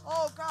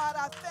 Oh, God,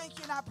 I thank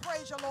you and I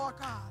praise you, Lord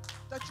God,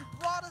 that you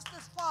brought us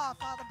this far,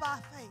 Father,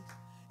 by faith.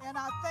 And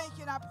I thank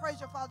you and I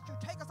praise you, Father, that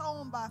you take us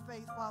on by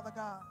faith, Father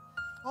God.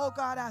 Oh,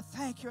 God, I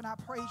thank you and I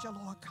praise you,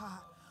 Lord God.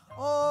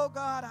 Oh,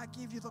 God, I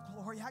give you the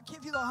glory. I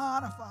give you the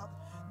honor, Father.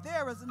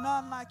 There is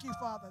none like you,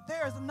 Father.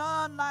 There is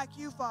none like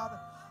you, Father.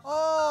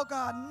 Oh,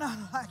 God,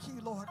 none like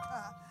you, Lord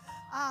God.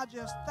 I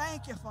just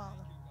thank you,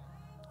 Father.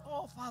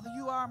 Oh, Father,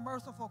 you are a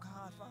merciful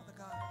God, Father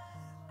God.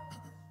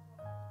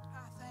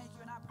 I thank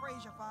you and I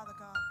praise you, Father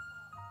God.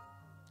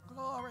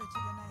 Glory to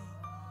your name.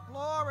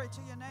 Glory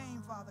to your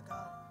name, Father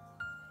God.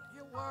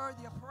 You're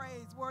worthy of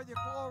praise, worthy of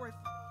glory.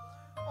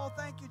 Oh,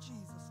 thank you,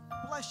 Jesus.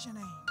 Bless your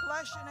name.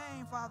 Bless your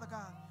name, Father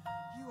God.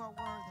 You are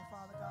worthy,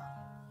 Father God.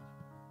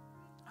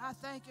 I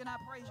thank you and I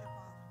praise you,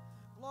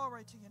 Father.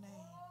 Glory to your name.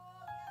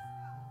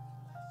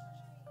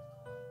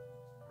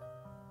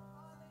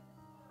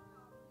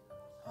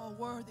 Oh,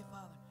 worthy,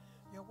 Father.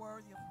 You're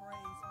worthy of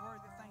praise,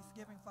 worthy of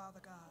thanksgiving,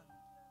 Father God.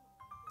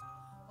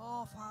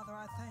 Oh, Father,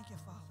 I thank you,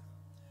 Father.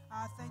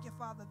 I thank you,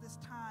 Father, this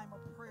time of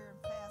prayer and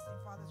fasting,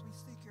 Father, as we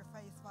seek your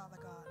face, Father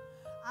God.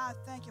 I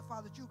thank you,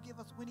 Father, that you give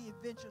us witty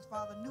adventures,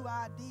 Father, new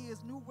ideas,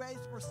 new ways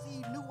to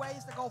proceed, new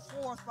ways to go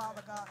forth,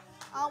 Father God.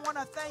 I want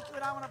to thank you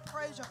and I want to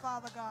praise you,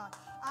 Father God.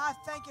 I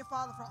thank you,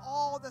 Father, for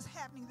all that's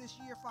happening this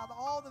year, Father,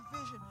 all the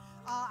vision.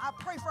 I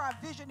pray for our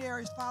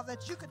visionaries, Father,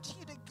 that you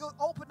continue to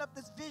open up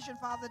this vision,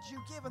 Father, that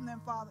you've given them,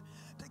 Father,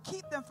 to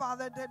keep them,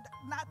 Father,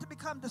 not to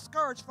become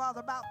discouraged, Father,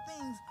 about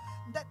things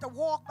that to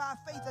walk by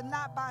faith and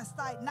not by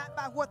sight, not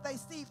by what they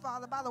see,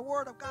 Father, by the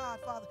word of God,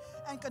 Father,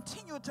 and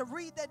continue to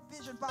read that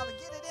vision, Father.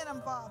 Get it in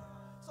them, Father,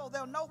 so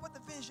they'll know what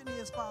the vision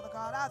is, Father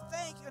God. I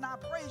thank you and I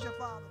praise you,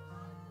 Father.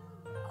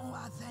 Oh,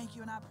 I thank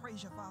you and I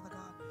praise you, Father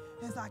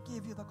God, as I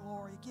give you the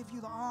glory, give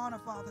you the honor,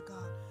 Father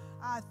God.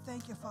 I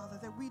thank you, Father,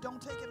 that we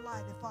don't take it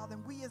lightly, Father,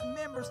 and we as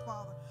members,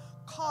 Father,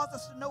 cause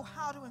us to know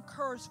how to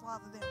encourage,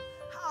 Father, them,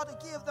 how to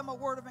give them a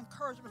word of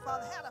encouragement,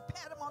 Father, how to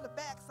pat them on the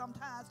back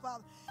sometimes,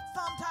 Father.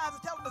 Sometimes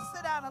tell them to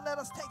sit down and let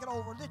us take it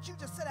over. Let you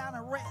just sit down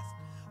and rest.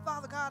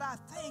 Father God, I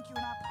thank you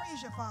and I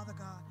praise you, Father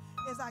God,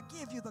 as I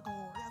give you the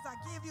glory, as I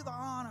give you the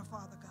honor,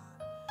 Father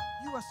God.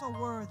 You are so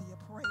worthy of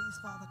praise,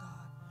 Father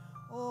God.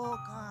 Oh,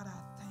 God, I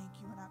thank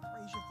you and I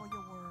praise you for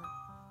your word.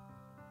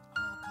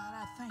 Oh, God,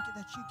 I thank you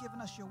that you've given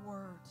us your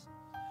words.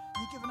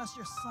 You've given us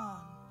your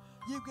son.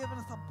 You've given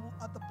us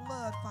the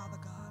blood, Father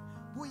God.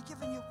 We've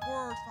given you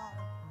word,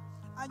 Father.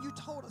 And you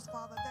told us,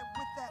 Father, that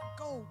with that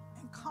go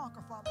and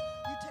conquer, Father.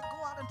 You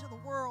go out into the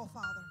world,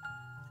 Father,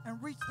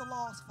 and reach the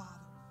lost,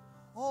 Father.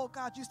 Oh,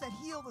 God, you said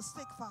heal the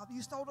sick, Father.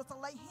 You told us to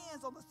lay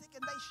hands on the sick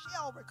and they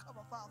shall recover,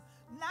 Father.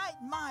 Night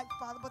might,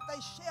 Father, but they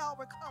shall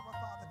recover,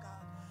 Father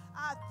God.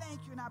 I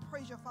thank you and I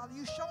praise you, Father.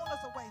 You've shown us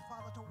a way,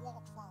 Father, to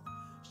walk, Father.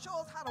 Show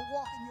us how to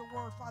walk in your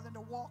word, Father, and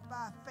to walk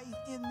by faith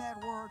in that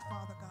word,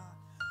 Father God.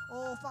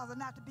 Oh, Father,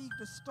 not to be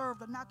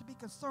disturbed or not to be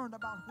concerned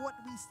about what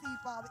we see,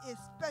 Father,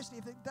 especially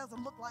if it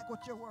doesn't look like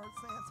what your word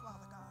says,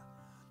 Father God.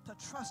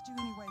 To trust you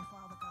anyway,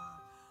 Father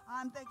God.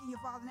 I'm thanking you,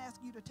 Father, and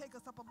asking you to take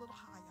us up a little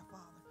higher,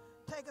 Father.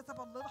 Take us up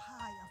a little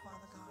higher,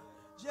 Father God.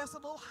 Just a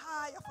little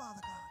higher,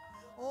 Father God.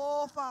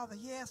 Oh, Father,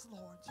 yes,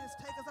 Lord. Just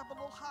take us up a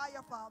little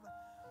higher, Father.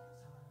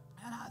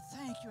 And I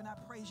thank you and I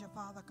praise you,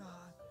 Father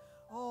God.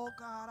 Oh,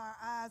 God, our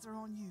eyes are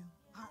on you.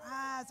 Our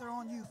eyes are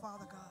on you,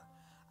 Father God.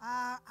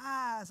 Our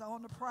eyes are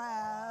on the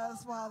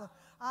prize, Father.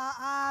 Our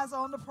eyes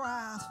are on the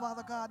prize,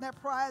 Father God. And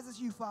that prize is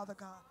you, Father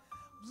God.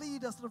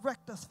 Lead us,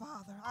 direct us,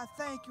 Father. I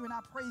thank you and I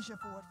praise you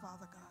for it,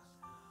 Father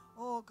God.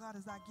 Oh, God,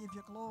 as I give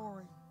you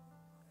glory.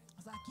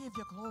 As I give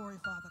you glory,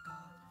 Father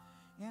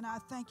God. And I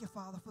thank you,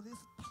 Father, for this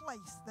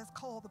place that's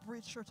called the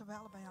Bridge Church of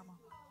Alabama.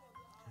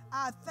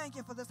 I thank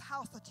you for this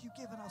house that you've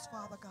given us,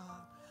 Father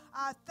God.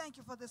 I thank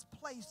you for this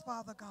place,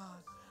 Father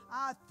God.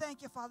 I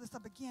thank you, Father, it's the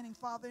beginning,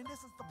 Father, and this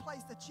is the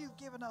place that you've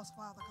given us,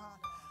 Father God.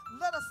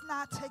 Let us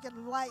not take it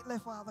lightly,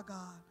 Father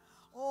God.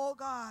 Oh,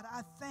 God,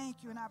 I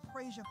thank you and I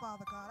praise you,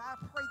 Father God. I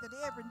pray that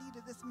every need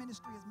of this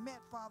ministry is met,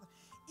 Father.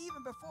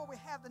 Even before we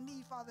have the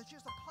need, Father, that you're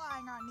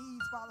supplying our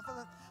needs, Father,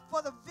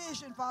 for the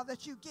vision, Father,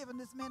 that you've given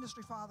this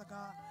ministry, Father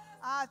God.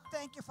 I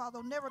thank you, Father.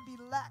 There'll never be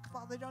lack,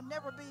 Father. There'll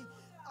never be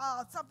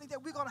something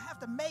that we're going to have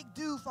to make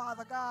do,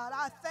 Father God.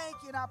 I thank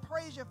you and I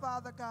praise you,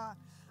 Father God.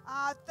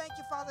 I thank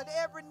you, Father, that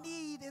every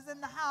need is in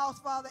the house,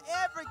 Father.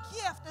 Every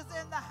gift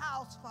is in the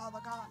house, Father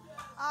God.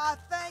 I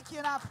thank you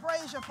and I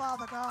praise you,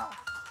 Father God.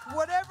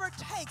 Whatever it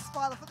takes,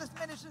 Father, for this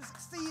ministry to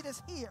succeed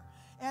is here.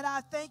 And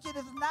I thank you that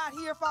it's not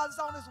here, Father, it's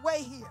on its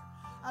way here.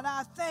 And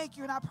I thank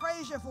you and I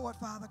praise you for it,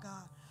 Father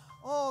God.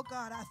 Oh,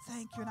 God, I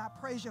thank you and I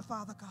praise you,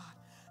 Father God.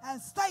 And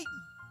Satan,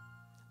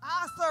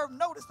 I serve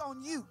notice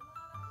on you.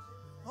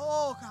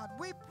 Oh, God,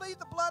 we plead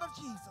the blood of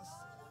Jesus.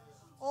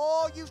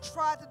 Oh, you've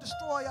tried to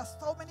destroy us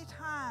so many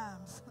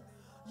times.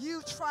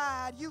 You've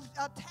tried. You've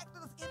attacked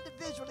us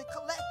individually,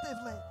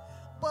 collectively.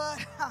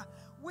 But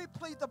we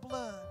plead the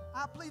blood.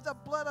 I plead the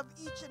blood of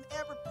each and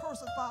every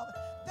person, Father.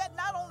 That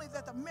not only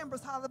that the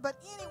members, Father, but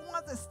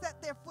anyone that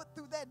set their foot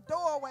through that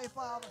doorway,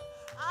 Father.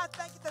 I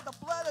thank you that the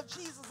blood of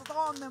Jesus is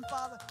on them,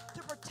 Father,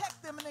 to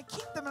protect them and to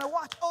keep them and to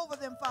watch over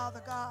them,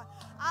 Father God.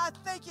 I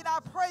thank you and I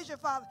praise you,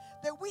 Father,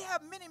 that we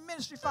have many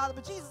ministries, Father,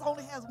 but Jesus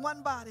only has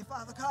one body,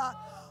 Father God.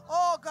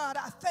 Oh, God,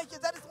 I thank you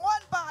that it's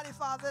one body,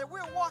 Father, that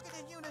we're walking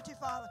in unity,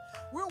 Father.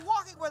 We're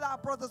walking with our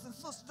brothers and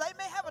sisters. They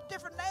may have a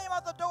different name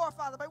on the door,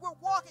 Father, but we're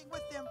walking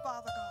with them,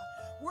 Father God.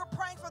 We're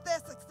praying for their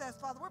success,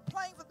 Father. We're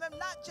praying for them,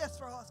 not just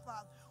for us,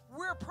 Father.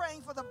 We're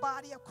praying for the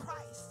body of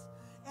Christ.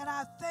 And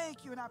I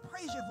thank you and I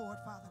praise you for it,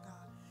 Father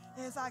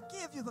God, as I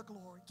give you the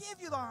glory,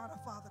 give you the honor,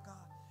 Father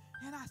God.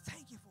 And I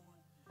thank you for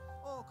it.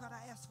 Oh, God,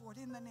 I ask for it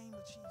in the name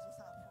of Jesus,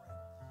 I pray.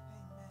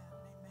 Amen.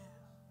 Amen.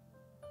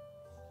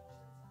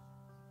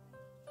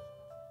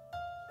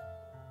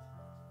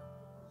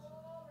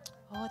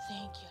 Oh,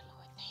 thank you,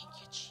 Lord.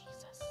 Thank you,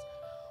 Jesus.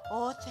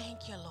 Oh,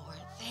 thank you, Lord.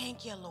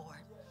 Thank you, Lord.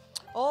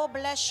 Oh,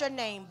 bless your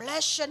name,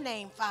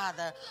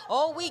 Father.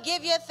 Oh, we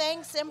give you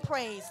thanks and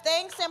praise.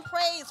 Thanks and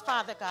praise,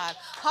 Father God.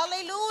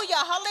 Hallelujah,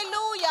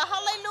 hallelujah,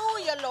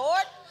 hallelujah,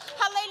 Lord.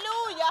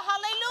 Hallelujah,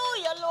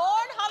 hallelujah,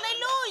 Lord.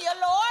 Hallelujah,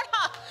 Lord.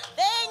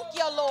 Thank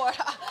you, Lord.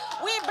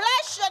 We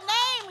bless your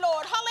name,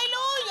 Lord.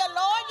 Hallelujah,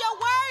 Lord.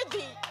 You're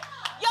worthy.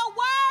 You're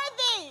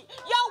worthy.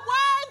 You're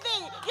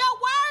worthy. You're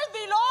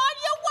worthy, Lord.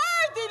 You're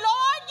worthy,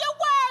 Lord. You're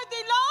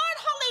worthy, Lord.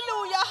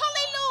 Hallelujah,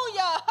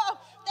 hallelujah.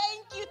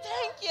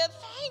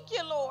 Thank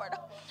you, Lord.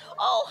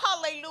 Oh,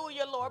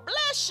 hallelujah, Lord.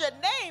 Bless your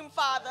name,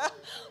 Father.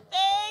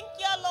 Thank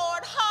you,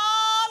 Lord.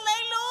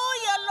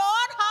 Hallelujah,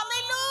 Lord.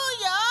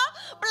 Hallelujah.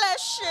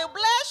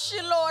 Bless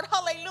you, Lord.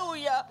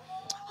 Hallelujah.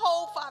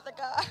 Oh, Father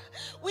God,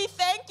 we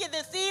thank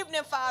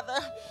evening, Father.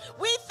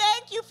 We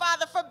thank you,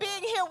 Father, for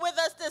being here with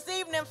us this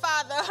evening,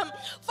 Father.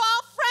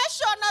 Fall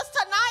fresh on us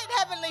tonight,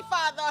 Heavenly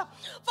Father.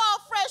 Fall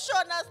fresh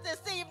on us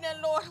this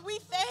evening, Lord. We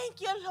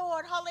thank you,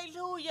 Lord,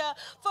 hallelujah,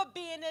 for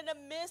being in the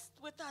midst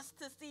with us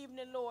this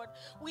evening, Lord.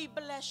 We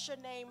bless your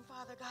name,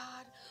 Father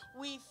God.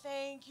 We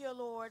thank you,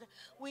 Lord.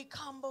 We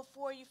come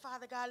before you,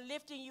 Father God,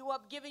 lifting you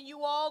up, giving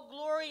you all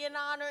glory and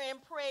honor and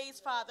praise,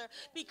 Father,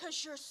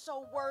 because you're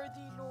so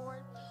worthy,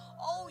 Lord.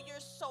 Oh, you're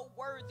so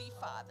worthy,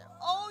 Father.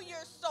 Oh,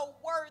 you're so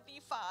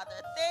worthy, Father.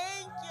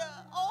 Thank you.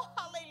 Oh,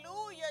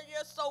 hallelujah.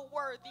 You're so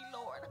worthy,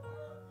 Lord.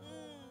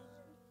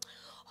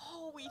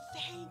 Oh, we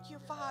thank you,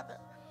 Father.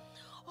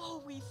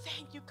 Oh, we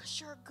thank you because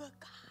you're a good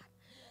God.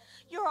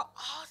 You're an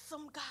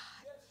awesome God.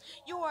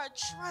 You are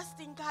a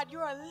trusting God.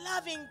 You're a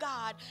loving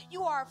God.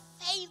 You are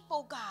a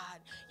faithful God.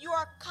 You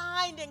are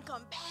kind and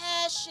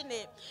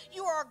compassionate.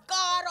 You are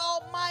God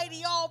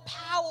Almighty,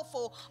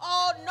 all-powerful,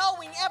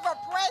 all-knowing,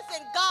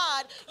 ever-present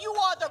God. You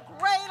are the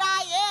great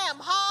I am.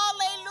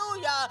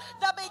 Hallelujah.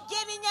 The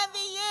beginning and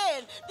the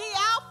end. The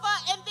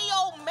Alpha and the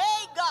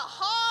Omega.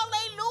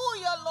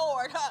 Hallelujah,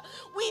 Lord.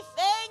 We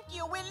thank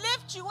you. We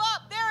lift you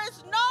up. There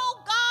is no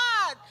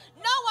God,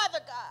 no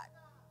other God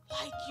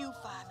like you,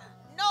 Father.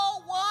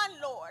 No one,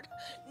 Lord.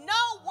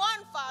 No one,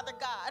 Father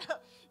God.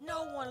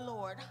 No one,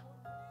 Lord.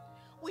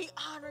 We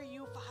honor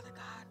you, Father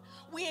God.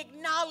 We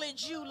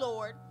acknowledge you,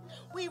 Lord.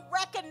 We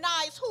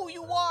recognize who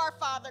you are,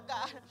 Father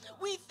God.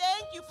 We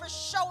thank you for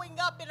showing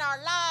up in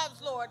our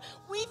lives, Lord.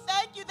 We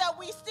thank you that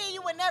we see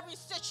you in every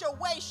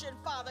situation,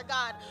 Father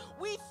God.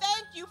 We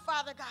thank you,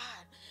 Father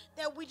God,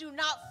 that we do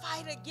not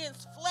fight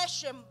against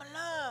flesh and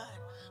blood,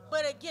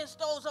 but against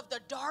those of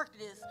the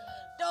darkness,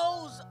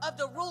 those of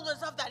the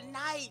rulers of the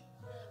night.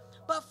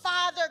 But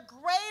Father,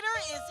 greater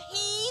is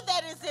he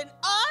that is in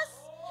us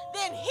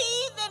than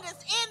he that is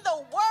in the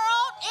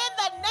world, in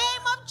the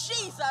name of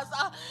Jesus.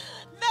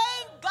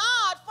 Thank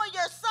God for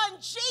your son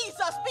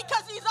Jesus,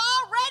 because he's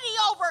already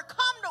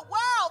overcome the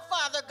world,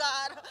 Father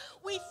God.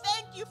 We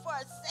thank you for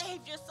a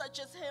Savior such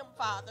as him,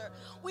 Father.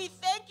 We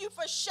thank you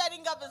for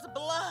shedding of his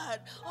blood.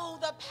 Oh,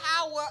 the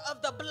power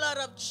of the blood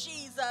of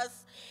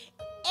Jesus.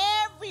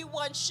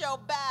 Everyone shall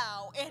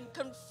bow and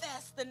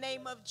confess the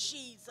name of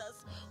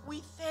Jesus.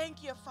 We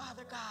thank you,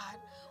 Father God.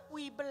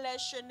 We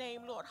bless your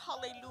name, Lord.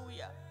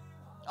 Hallelujah.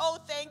 Oh,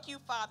 thank you,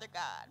 Father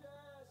God.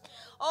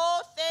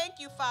 Oh, thank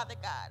you, Father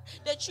God,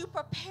 that you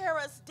prepare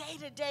us day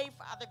to day,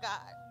 Father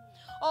God.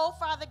 Oh,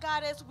 Father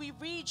God, as we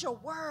read your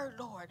word,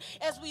 Lord,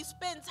 as we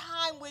spend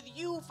time with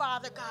you,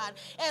 Father God,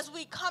 as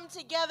we come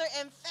together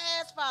and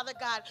fast, Father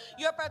God,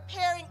 you're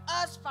preparing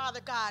us, Father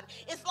God.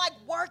 It's like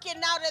working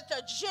out at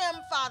the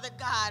gym, Father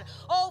God.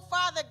 Oh,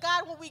 Father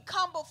God, when we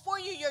come before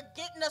you, you're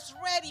getting us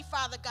ready,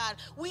 Father God.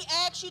 We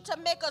ask you to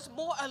make us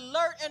more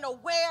alert and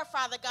aware,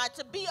 Father God,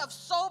 to be of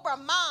sober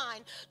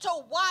mind, to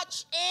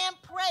watch and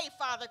pray,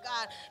 Father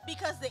God,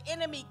 because the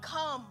enemy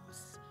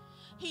comes.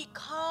 He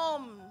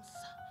comes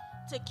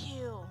to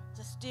kill,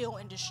 to steal,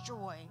 and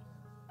destroy.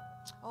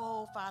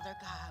 Oh, Father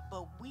God,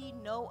 but we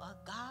know a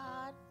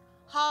God.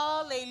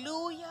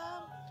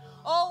 Hallelujah.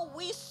 Oh,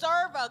 we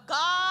serve a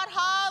God.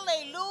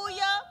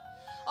 Hallelujah.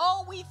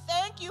 Oh, we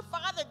thank you,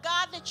 Father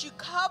God, that you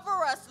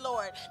cover us,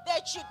 Lord,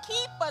 that you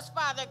keep us,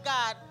 Father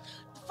God,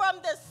 from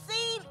the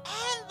seen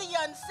and the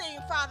unseen,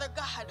 Father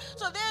God.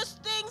 So there's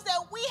things that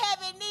we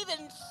haven't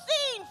even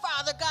seen,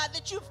 Father God,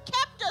 that you've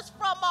kept us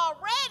from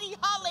already.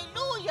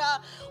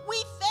 Hallelujah.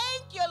 We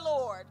thank you,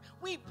 Lord.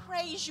 We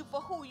praise you for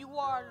who you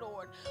are,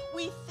 Lord.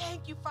 We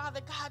thank you,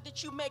 Father God,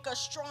 that you make us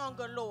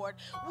stronger, Lord.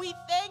 We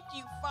thank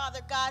you,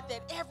 Father God,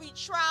 that every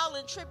trial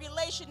and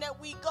tribulation that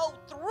we go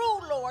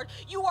through, Lord,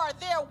 you are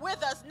there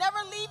with us, never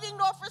leaving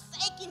nor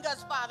forsaking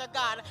us, Father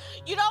God.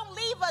 You don't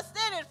leave us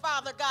in it,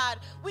 Father God.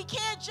 We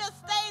can't just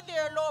stay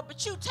there, Lord,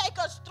 but you take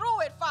us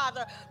through it,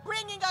 Father,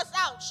 bringing us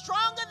out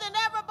stronger than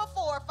ever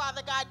before,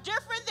 Father God,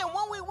 different than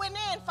when we went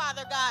in,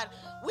 Father God.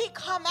 We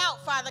come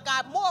out, Father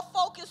God, more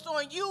focused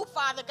on you,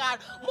 Father God,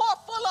 more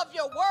full of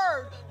your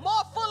word,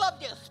 more full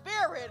of your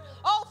spirit.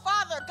 Oh,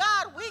 Father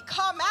God, we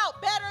come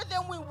out better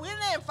than we went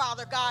in,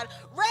 Father God,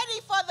 ready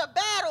for the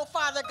battle,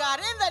 Father God,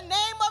 in the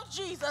name of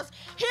Jesus,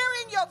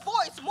 hearing your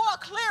voice more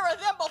clearer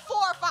than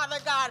before, Father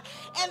God,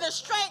 and the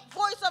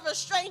voice of a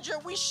stranger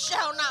we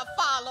shall not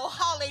follow.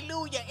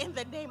 Hallelujah, in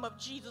the name of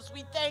Jesus.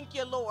 We thank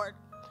you, Lord.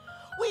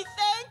 We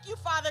thank you,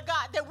 Father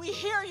God, that we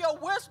hear your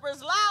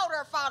whispers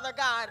louder, Father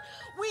God.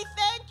 We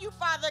thank you,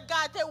 Father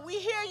God, that we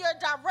hear your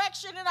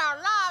direction in our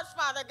lives,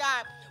 Father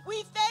God.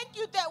 We thank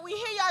you that we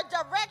hear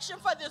your direction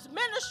for this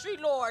ministry,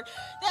 Lord,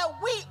 that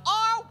we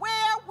are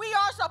where we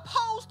are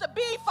supposed to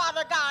be,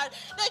 Father God,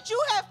 that you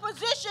have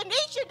positioned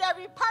each and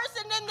every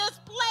person in this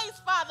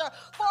place, Father,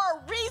 for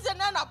a reason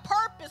and a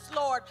purpose,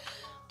 Lord.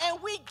 And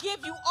we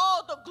give you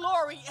all the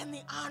glory and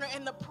the honor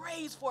and the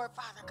praise for it,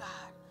 Father God.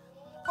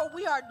 For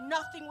we are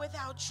nothing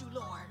without you,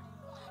 Lord.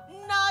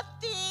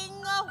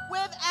 Nothing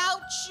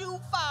without you,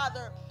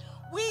 Father.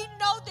 We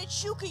know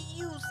that you could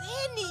use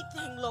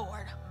anything,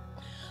 Lord.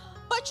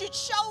 But you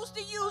chose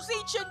to use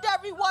each and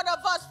every one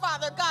of us,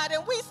 Father God,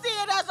 and we see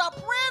it as a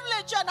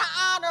privilege and an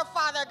honor,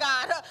 Father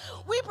God.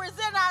 we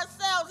present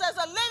ourselves as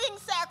a living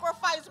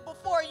sacrifice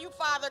before you,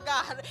 Father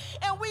God.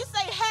 And we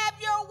say, have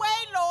your way,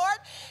 Lord.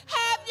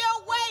 Have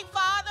your way,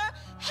 Father.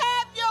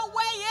 Have your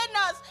way in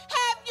us.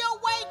 Have your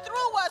way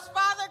through us,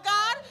 Father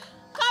God.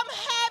 Come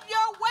have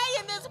your way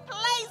in this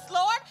place,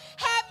 Lord.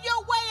 Have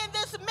your way in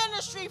this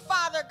ministry,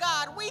 Father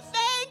God. We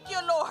thank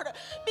you, Lord,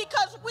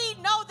 because we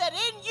know that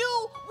in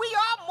you we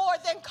are more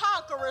than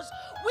conquerors.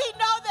 We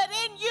know that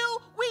in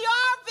you we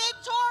are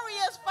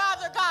victorious,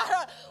 Father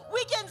God.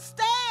 We can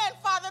stand,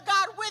 Father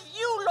God, with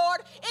you,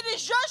 Lord. It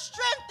is your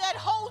strength that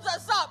holds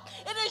us up.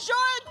 It is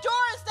your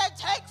endurance that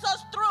takes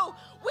us through.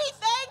 We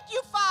thank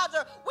you,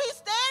 Father. We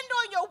stand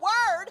on your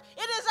word.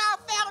 It is our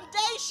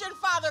foundation,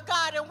 Father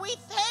God, and we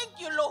thank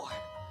you, Lord,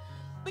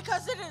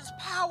 because it is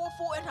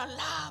powerful and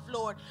alive,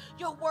 Lord.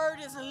 Your word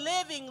is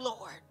living,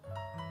 Lord.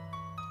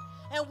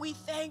 And we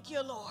thank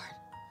you, Lord.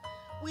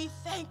 We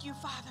thank you,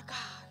 Father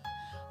God,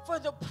 for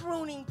the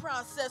pruning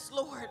process,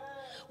 Lord.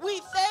 We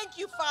thank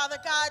you, Father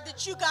God,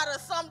 that you got to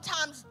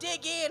sometimes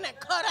dig in and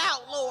cut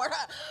out, Lord.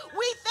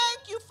 We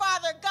thank you,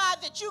 Father God,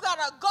 that you got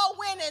to go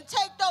in and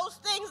take those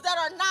things that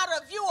are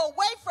not of you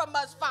away from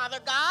us, Father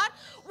God.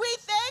 We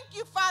thank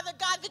you, Father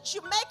God, that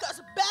you make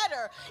us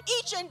better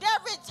each and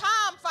every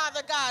time,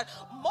 Father God,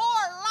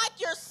 more like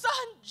your son,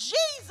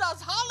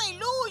 Jesus.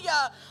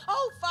 Hallelujah.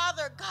 Oh,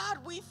 Father God,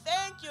 we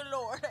thank you,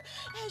 Lord,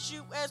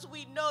 as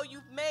we know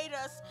you've made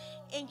us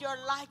in your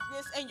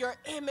likeness and your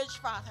image,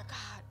 Father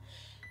God.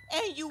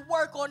 And you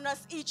work on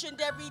us each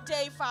and every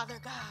day, Father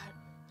God,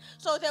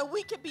 so that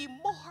we can be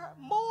more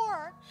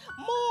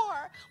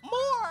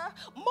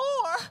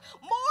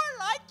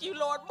like you,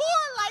 Lord.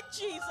 More like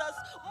Jesus.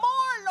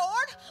 More,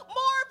 Lord.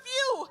 More of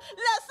you,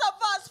 less of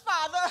us,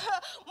 Father.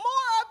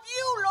 More of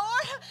you,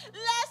 Lord.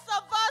 Less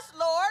of us,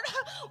 Lord.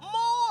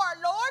 More,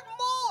 Lord,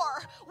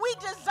 more. We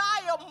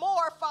desire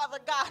more, Father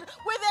God,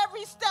 with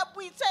every step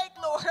we take,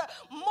 Lord.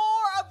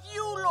 More of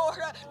you, Lord.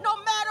 No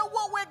matter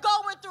what we're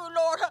going through,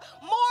 Lord.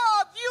 More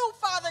of you,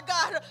 Father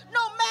God.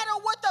 No matter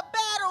what the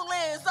battle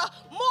is.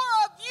 More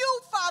of you,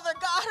 Father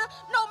God.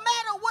 No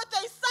matter what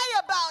they say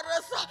about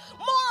us.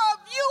 More of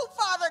you,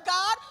 Father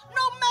God.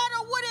 No matter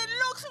what it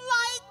looks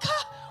like.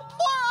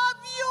 More of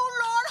you,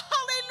 Lord.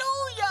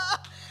 Hallelujah.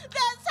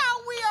 That's how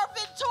we are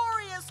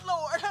victorious,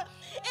 Lord.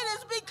 It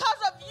is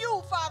because of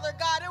you, Father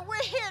God, and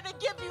we're here to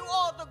give you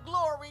all the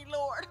glory,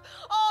 Lord.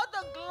 All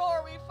the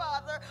glory,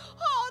 Father.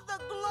 All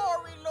the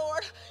glory,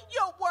 Lord.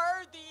 You're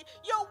worthy.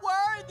 You're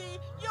worthy.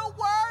 You're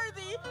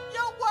worthy.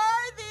 You're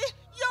worthy.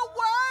 You're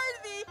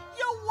worthy.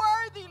 You're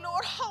worthy,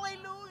 Lord.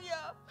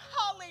 Hallelujah.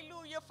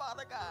 Hallelujah,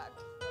 Father God.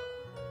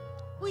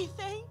 We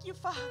thank you,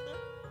 Father.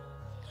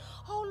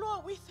 Oh,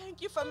 Lord, we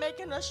thank you for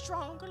making us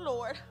stronger,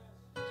 Lord.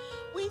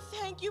 We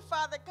thank you,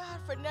 Father God,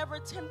 for never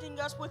tempting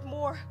us with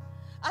more,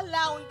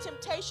 allowing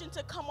temptation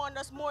to come on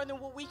us more than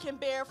what we can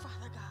bear,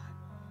 Father God.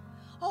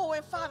 Oh,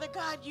 and Father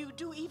God, you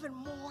do even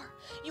more.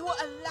 You will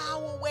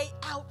allow a way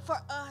out for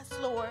us,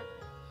 Lord.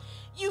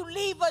 You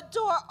leave a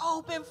door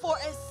open for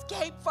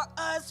escape for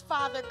us,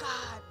 Father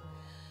God,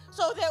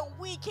 so that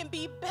we can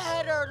be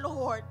better,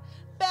 Lord.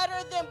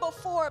 Better than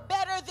before,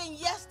 better than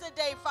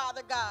yesterday,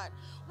 Father God.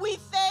 We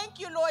thank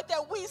you, Lord,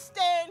 that we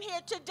stand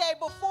here today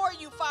before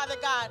you, Father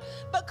God,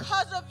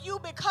 because of you,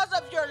 because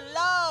of your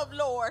love,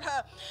 Lord,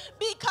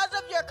 because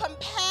of your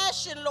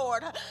compassion,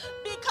 Lord,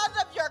 because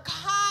of your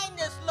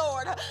kindness,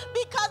 Lord,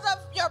 because of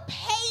your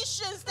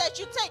patience that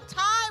you take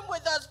time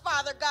with us,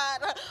 Father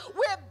God.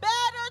 We're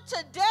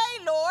better today,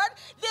 Lord,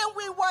 than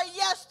we were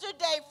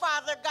yesterday,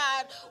 Father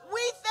God.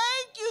 We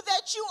thank you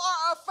that you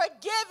are a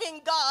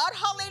forgiving God.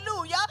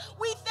 Hallelujah.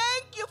 We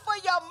thank you for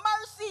your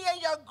mercy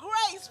and your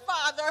grace,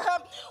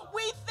 Father.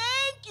 We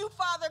thank you,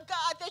 Father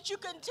God, that you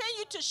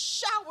continue to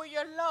shower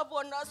your love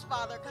on us,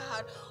 Father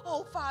God.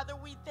 Oh, Father,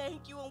 we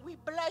thank you and we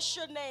bless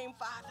your name,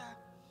 Father.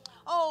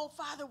 Oh,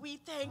 Father, we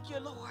thank you,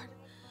 Lord.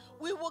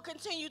 We will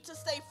continue to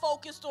stay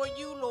focused on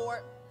you,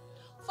 Lord.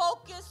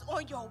 Focus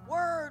on your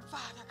word,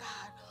 Father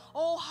God.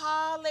 Oh,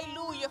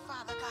 hallelujah,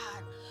 Father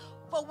God.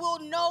 For we'll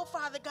know,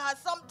 Father God,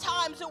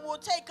 sometimes it will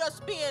take us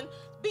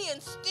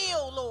being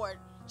still, Lord.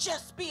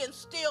 Just being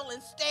still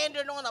and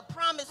standing on the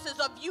promises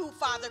of you,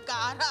 Father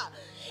God,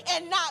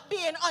 and not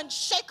being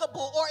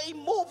unshakable or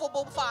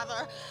immovable,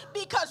 Father,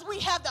 because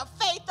we have the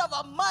faith of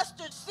a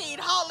mustard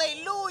seed.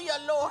 Hallelujah,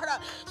 Lord.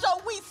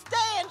 So we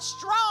stand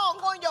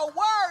strong on your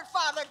word,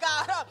 Father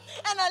God,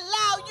 and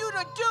allow you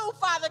to do,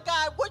 Father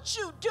God, what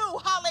you do.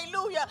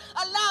 Hallelujah.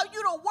 Allow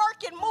you to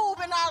work and move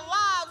in our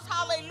lives.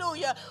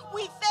 Hallelujah.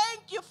 We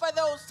thank you for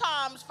those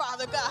times,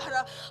 Father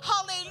God.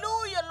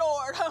 Hallelujah,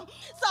 Lord.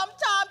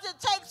 Sometimes it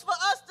takes for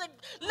us to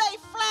lay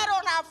flat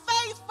on our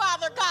face,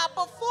 Father God,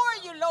 before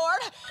you,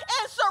 Lord,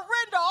 and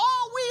surrender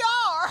all we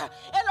are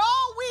and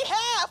all we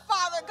have,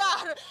 Father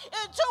God,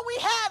 until we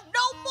have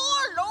no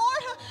more,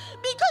 Lord,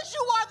 because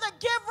you are the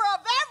giver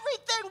of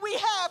everything we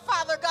have,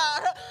 Father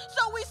God.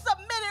 So we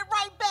submit it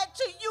right back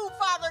to you,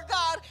 Father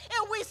God,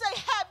 and we say,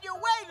 have your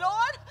way,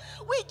 Lord.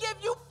 We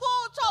give you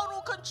full,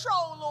 total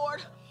control,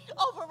 Lord,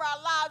 over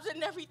our lives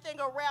and everything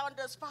around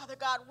us, Father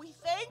God. We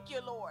thank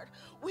you, Lord.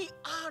 We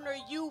honor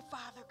you,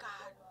 Father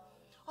God.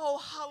 Oh,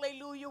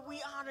 hallelujah.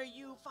 We honor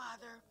you,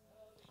 Father.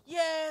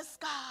 Yes,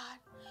 God.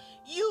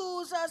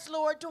 Use us,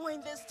 Lord,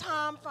 during this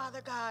time, Father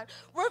God.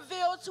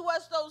 Reveal to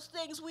us those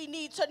things we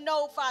need to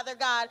know, Father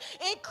God.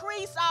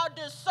 Increase our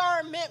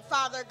discernment,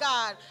 Father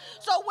God.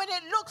 So when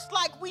it looks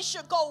like we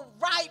should go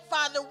right,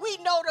 Father, we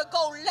know to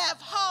go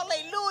left.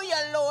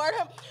 Hallelujah, Lord.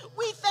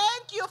 We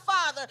thank you,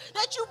 Father,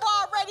 that you've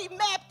already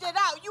mapped it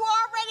out. You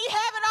already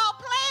have it all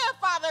planned,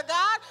 Father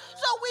God.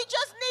 So we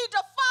just need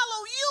to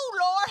follow you,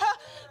 Lord.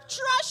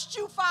 Trust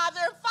you,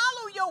 Father, and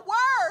follow your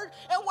word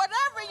and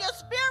whatever your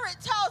spirit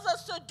tells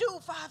us to do,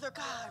 Father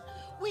God.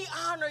 We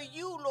honor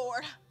you,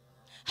 Lord.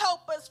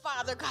 Help us,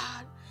 Father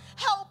God.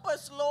 Help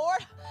us, Lord,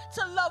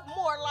 to love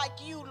more like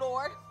you,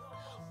 Lord.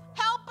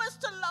 Help us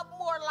to love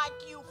more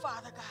like you,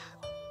 Father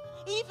God.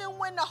 Even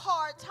when the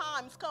hard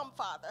times come,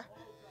 Father,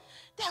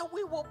 that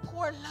we will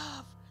pour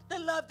love, the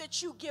love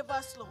that you give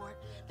us, Lord,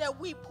 that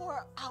we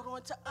pour out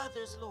onto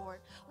others, Lord.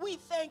 We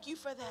thank you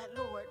for that,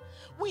 Lord.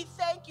 We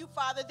thank you,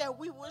 Father, that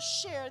we will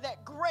share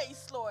that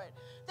grace, Lord,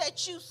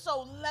 that you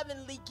so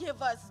lovingly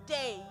give us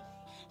day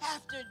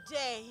after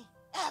day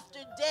after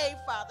day,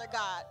 Father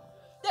God.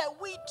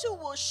 That we too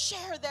will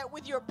share that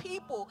with your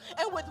people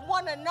and with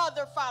one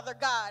another, Father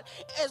God,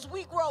 as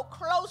we grow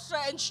closer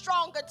and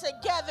stronger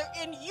together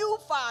in you,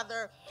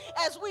 Father.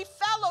 As we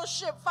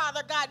fellowship,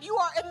 Father God, you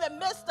are in the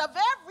midst of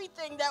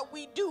everything that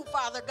we do,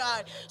 Father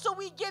God. So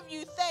we give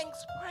you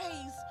thanks,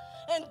 praise,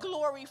 and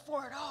glory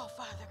for it all,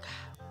 Father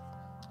God.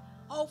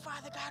 Oh,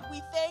 Father God,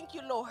 we thank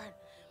you, Lord,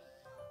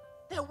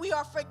 that we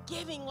are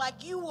forgiving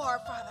like you are,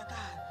 Father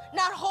God.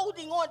 Not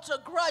holding on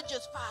to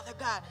grudges, Father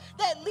God,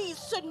 that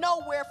leads to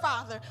nowhere,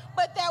 Father,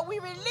 but that we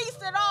release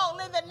it all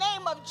in the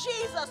name of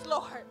Jesus,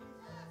 Lord.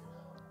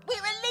 We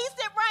release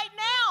it right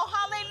now.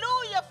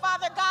 Hallelujah,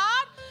 Father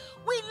God.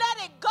 We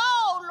let it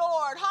go,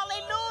 Lord.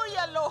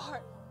 Hallelujah,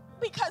 Lord,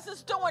 because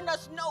it's doing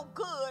us no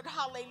good.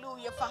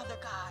 Hallelujah, Father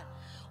God.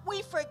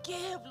 We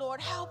forgive,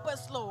 Lord. Help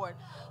us, Lord.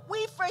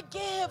 We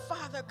forgive,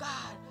 Father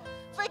God.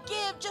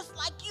 Forgive just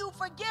like you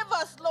forgive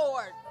us,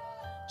 Lord.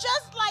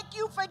 Just like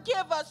you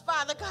forgive us,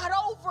 Father God,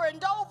 over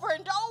and over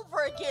and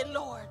over again,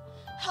 Lord.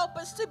 Help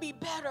us to be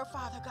better,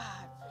 Father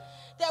God.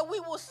 That we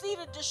will see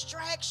the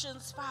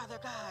distractions, Father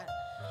God,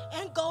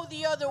 and go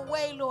the other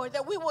way, Lord.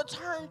 That we will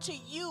turn to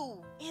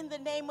you in the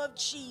name of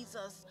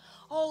Jesus.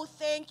 Oh,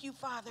 thank you,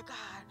 Father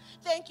God.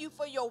 Thank you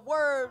for your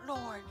word,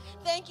 Lord.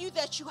 Thank you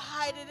that you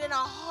hide it in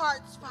our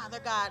hearts,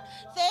 Father God.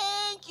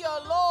 Thank you,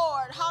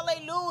 Lord.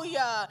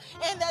 Hallelujah.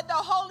 And that the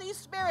Holy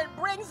Spirit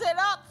brings it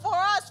up for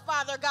us,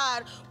 Father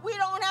God. We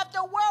don't have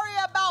to worry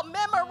about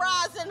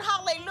memorizing,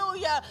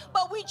 hallelujah,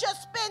 but we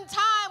just spend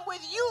time with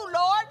you,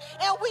 Lord,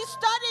 and we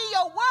study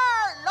your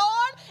word,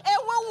 Lord, and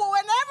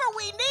whenever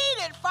we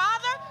need it,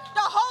 Father,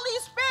 the Holy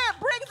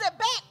Spirit brings it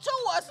back to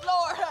us,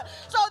 Lord,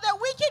 so that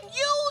we can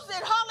use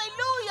it,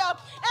 hallelujah.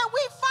 And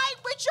we fight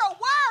with your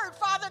word,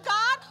 Father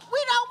God.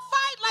 We don't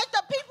fight like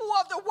the people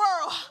of the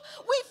world.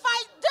 We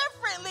fight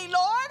differently,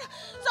 Lord.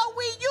 So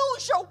we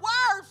use your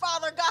word,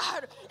 Father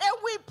God, and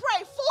we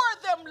pray for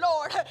them,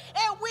 Lord,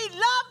 and we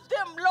love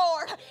them,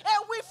 Lord,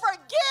 and we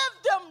forgive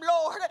them,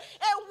 Lord,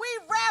 and we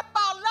wrap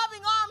our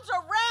loving arms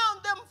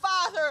around them,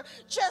 Father,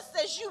 just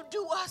as you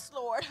do us,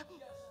 Lord.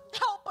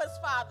 Help us,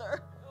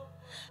 Father.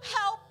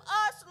 Help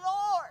us,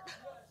 Lord,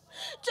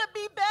 to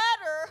be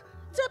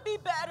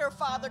better,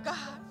 Father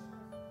God.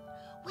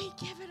 We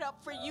give it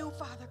up for you,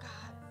 Father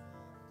God.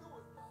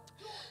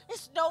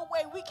 There's no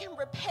way we can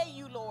repay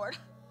you, Lord,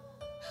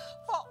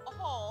 for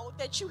all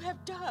that you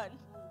have done.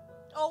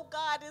 Oh,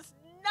 God, there's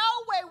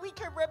no way we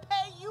can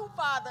repay you,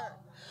 Father,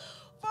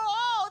 for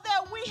all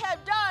that we have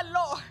done,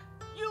 Lord.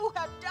 You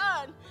have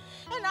done.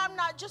 And I'm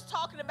not just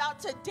talking about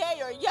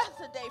today or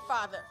yesterday,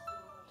 Father,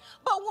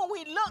 but when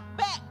we look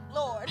back,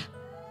 Lord,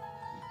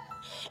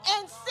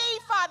 and see,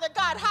 Father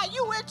God, how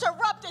you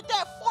interrupted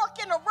that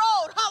fork in the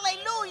road.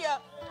 Hallelujah.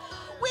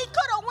 We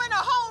could have went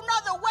a whole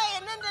nother way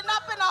and ended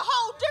up in a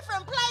whole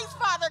different place,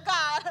 Father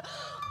God.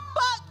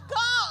 But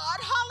God,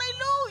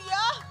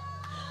 hallelujah,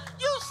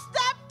 you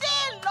stepped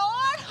in,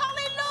 Lord,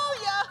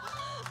 hallelujah,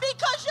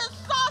 because you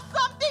saw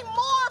something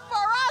more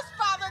for us,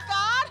 Father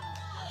God.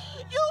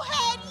 You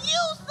had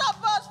use of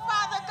us,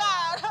 Father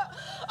God.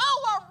 Oh,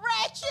 a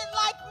wretched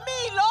like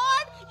me,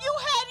 Lord. You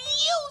had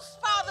use,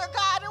 Father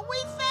God, and we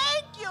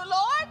thank you,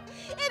 Lord.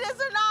 It is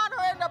an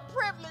honor and a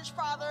privilege,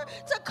 Father,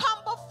 to come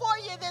before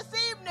you this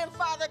evening,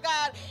 Father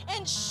God,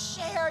 and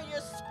share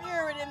your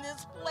spirit in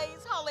this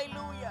place.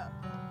 Hallelujah.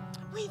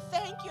 We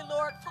thank you,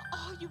 Lord, for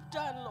all you've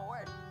done,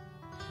 Lord.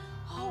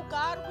 Oh,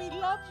 God, we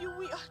love you.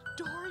 We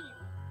adore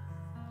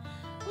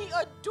you. We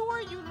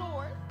adore you,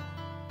 Lord,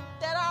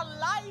 that our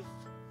life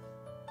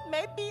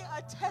may be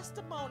a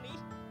testimony,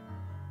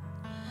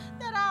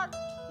 that our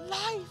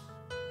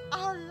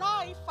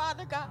life,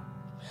 Father God,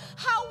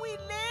 how we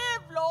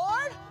live,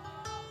 Lord,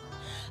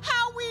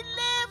 how we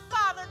live,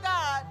 Father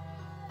God,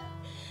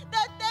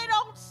 that they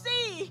don't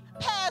see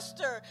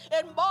Pastor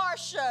and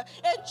Marsha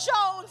and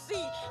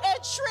Jonesy and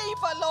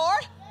Treva,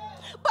 Lord,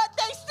 but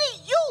they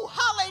see you,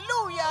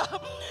 hallelujah,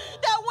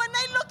 that when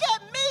they look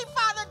at me,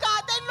 Father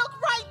God, they look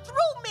right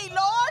through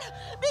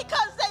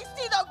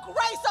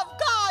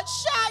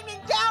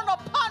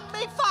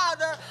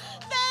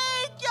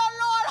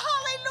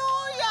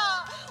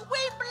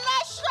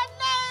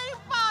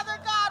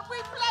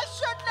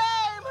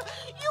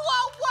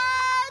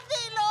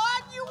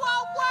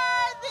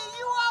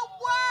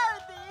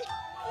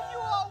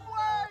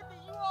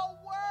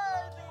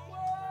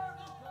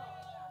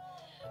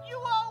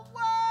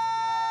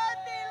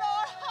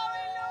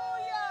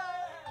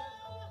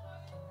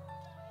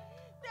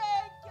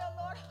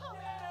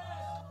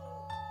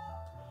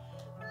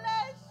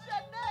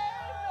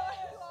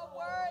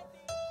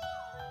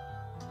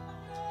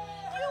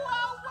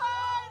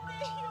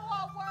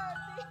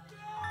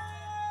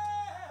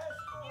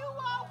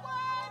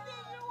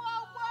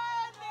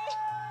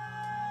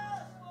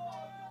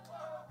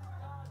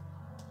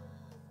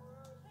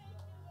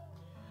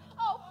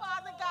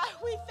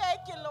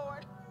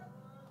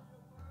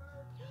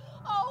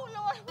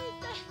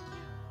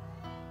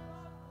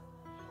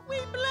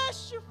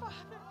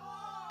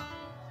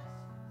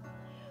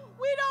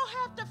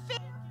don't have to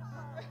fear,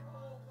 Father.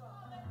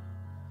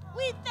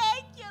 We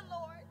thank you,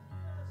 Lord.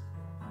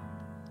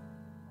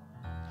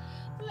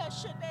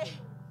 Bless your name.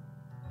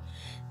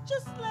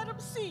 Just let them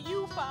see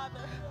you,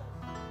 Father.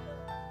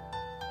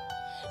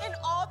 In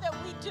all that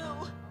we do,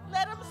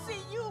 let them see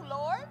you,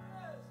 Lord.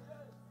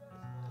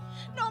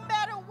 No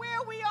matter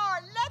where we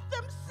are, let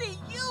them see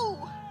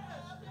you.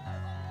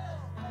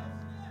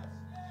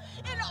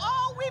 In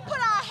all we put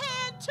our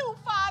hand to,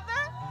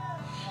 Father,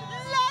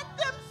 let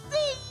them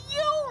see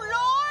you,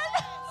 Lord.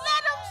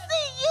 Let them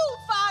see you,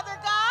 Father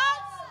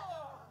God.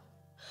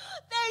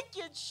 Thank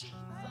you, Jesus.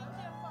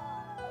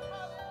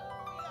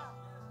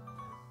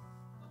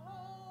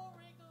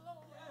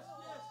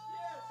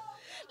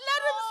 Let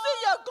them see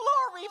your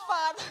glory,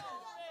 Father.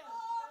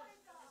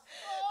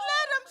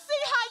 Let them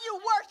see how you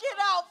work it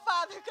out,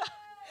 Father God.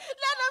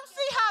 Let them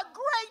see how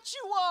great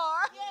you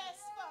are.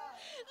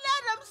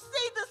 Let them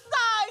see the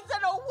signs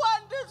and the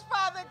wonders,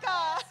 Father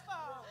God.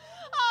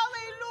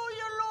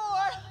 Hallelujah,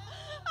 Lord.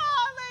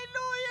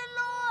 Hallelujah,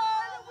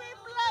 Lord. We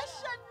bless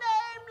your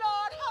name,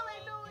 Lord.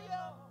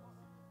 Hallelujah.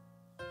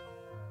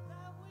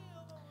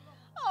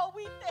 Oh,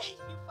 we thank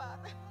you,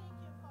 Father.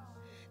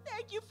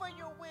 Thank you for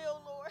your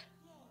will, Lord.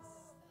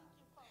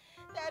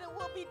 That it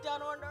will be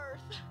done on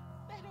earth.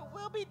 That it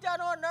will be done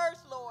on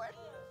earth, Lord.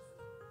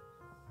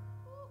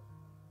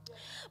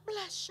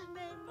 Bless your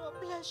name, Lord.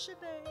 Bless your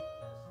name.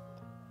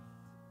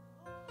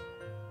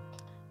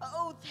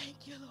 Oh,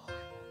 thank you,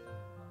 Lord.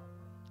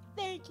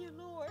 Thank you,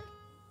 Lord.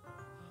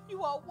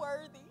 You are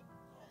worthy.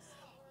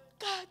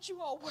 God,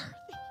 you are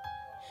worthy.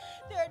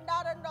 There are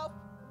not enough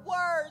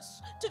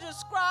words to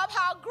describe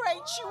how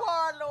great you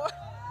are, Lord.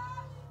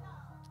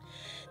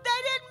 They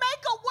didn't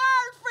make a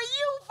word for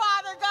you,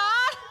 Father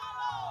God,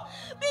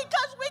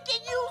 because we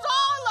can use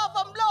all of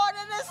them, Lord,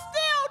 and it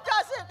still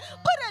doesn't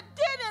put a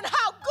dent in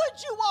how good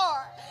you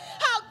are,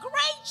 how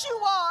great you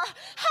are,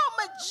 how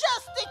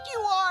majestic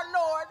you are,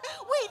 Lord.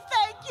 We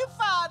thank you,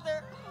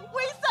 Father.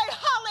 We say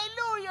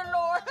hallelujah,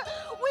 Lord.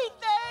 We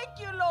thank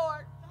you,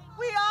 Lord.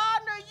 We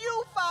honor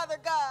you, Father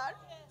God.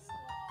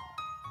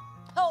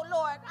 Oh,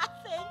 Lord, I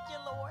thank you,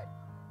 Lord.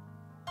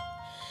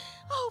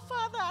 Oh,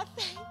 Father, I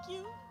thank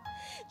you.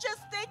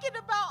 Just thinking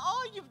about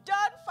all you've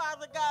done,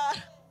 Father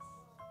God.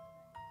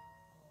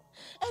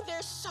 And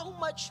there's so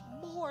much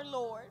more,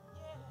 Lord.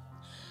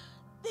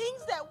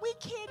 Things that we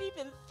can't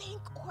even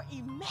think or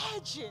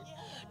imagine.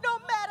 No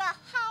matter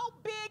how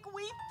big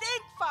we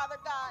think, Father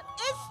God,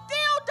 it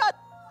still does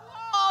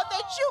all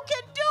that you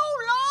can do,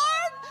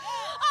 Lord.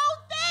 Oh,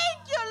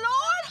 thank you,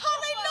 Lord.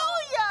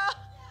 Hallelujah.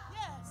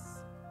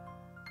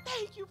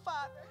 Thank you,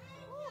 Father.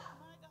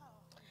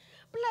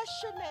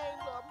 Bless your name,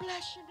 Lord.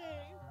 Bless your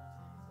name.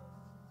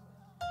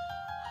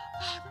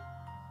 Father,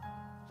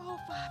 oh,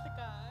 Father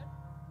God,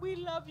 we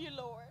love you,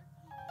 Lord.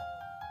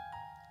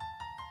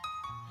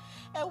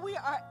 And we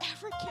are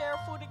ever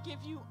careful to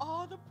give you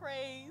all the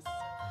praise,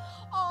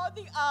 all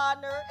the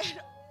honor,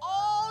 and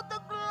all the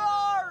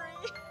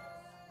glory.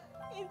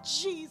 In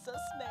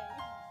Jesus'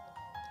 name.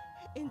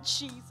 In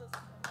Jesus' name.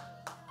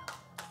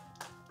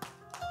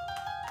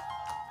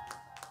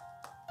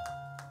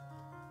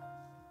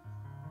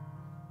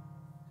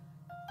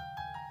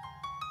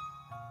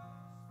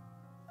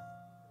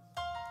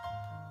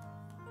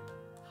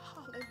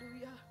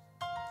 Hallelujah.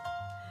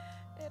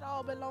 It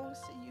all belongs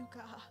to you,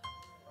 God.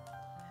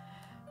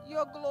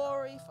 Your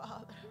glory,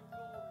 Father.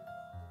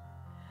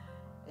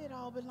 It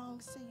all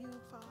belongs to you,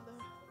 Father.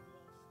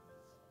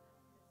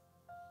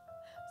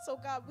 So,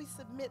 God, we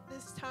submit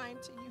this time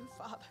to you,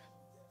 Father.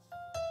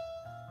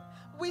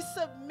 We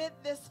submit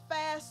this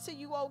fast to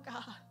you, oh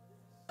God.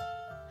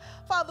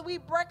 Father, we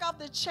break off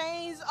the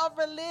chains of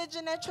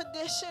religion and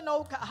tradition,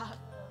 oh God.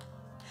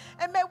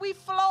 And may we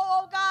flow,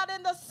 oh God,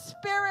 in the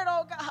Spirit,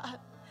 oh God.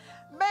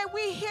 May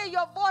we hear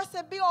your voice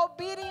and be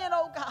obedient,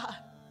 oh God.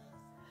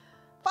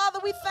 Father,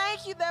 we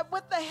thank you that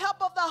with the help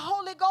of the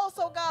Holy Ghost,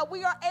 oh God,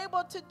 we are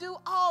able to do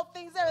all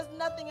things. There is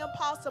nothing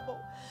impossible.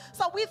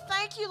 So we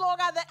thank you, Lord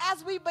God, that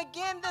as we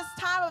begin this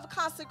time of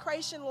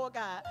consecration, Lord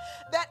God,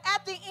 that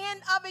at the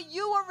end of it,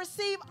 you will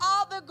receive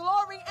all the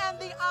glory and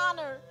the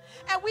honor.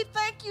 And we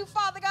thank you,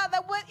 Father God,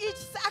 that with each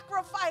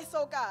sacrifice,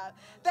 oh God,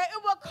 that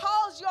it will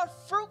cause your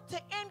fruit to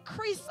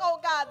increase,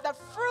 oh God, the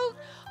fruit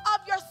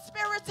of your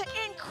Spirit to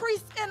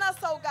increase in us,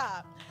 oh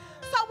God.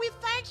 So we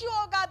thank you,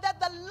 oh God,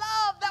 that the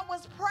love that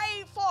was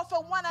prayed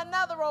for one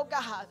another, oh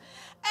God,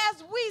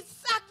 as we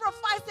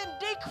sacrifice and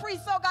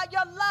decrease, oh God,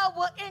 your love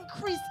will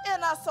increase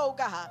in us, oh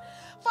God.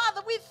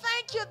 Father, we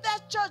thank you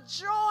that your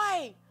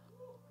joy,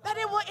 that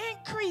it will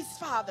increase,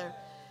 Father.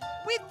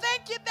 We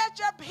thank you that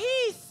your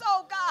peace,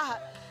 oh God,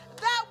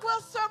 that it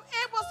will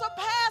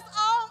surpass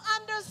all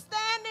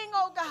understanding,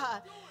 oh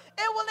God.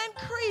 It will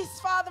increase,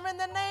 Father, in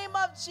the name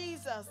of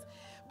Jesus.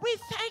 We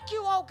thank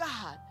you, oh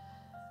God,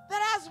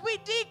 that as we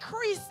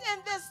decrease in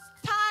this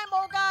time,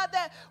 oh God,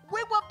 that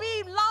we will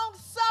be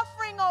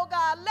long-suffering, oh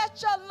God.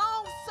 Let your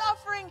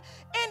long-suffering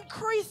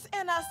increase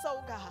in us,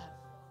 oh God.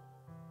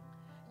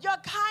 Your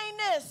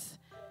kindness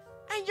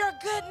and your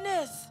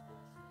goodness,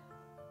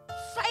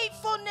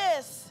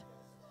 faithfulness,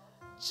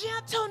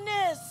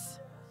 gentleness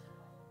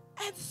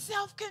and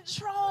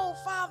self-control,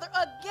 Father.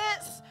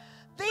 Against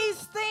these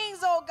things,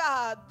 oh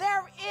God,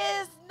 there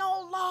is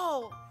no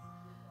law.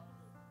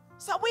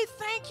 So we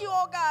thank you,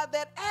 oh God,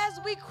 that as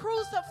we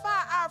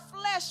crucify our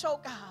flesh, oh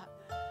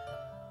God,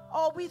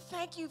 oh, we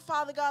thank you,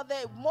 Father God,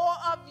 that more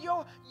of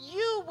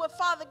you will,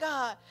 Father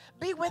God,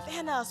 be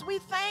within us. We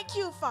thank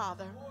you,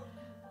 Father.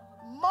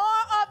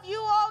 More of you,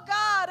 oh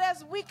God,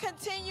 as we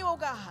continue, oh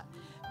God.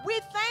 We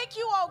thank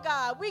you, oh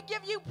God. We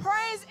give you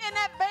praise in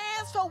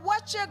advance for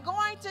what you're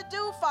going to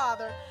do,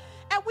 Father.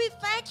 And we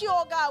thank you,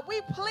 oh God.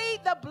 We plead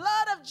the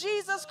blood of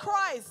Jesus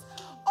Christ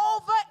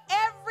over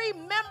every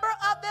member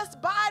of this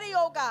body,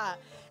 oh God.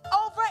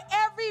 Over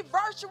every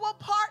virtual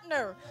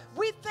partner.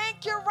 We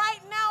thank you right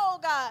now, oh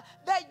God,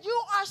 that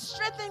you are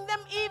strengthening them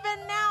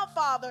even now,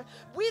 Father.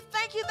 We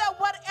thank you that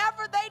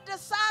whatever they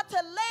decide to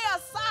lay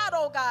aside,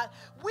 oh God,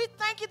 we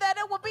thank you that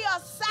it will be a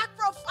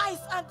sacrifice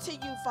unto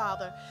you,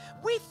 Father.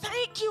 We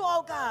thank you,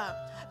 oh God,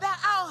 that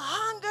our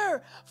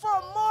hunger for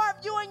more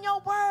of you and your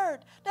word,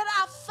 that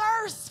our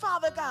thirst,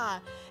 Father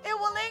God, it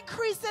will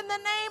increase in the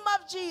name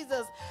of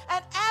Jesus.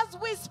 And as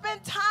we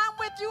spend time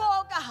with you,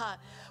 oh God,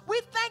 we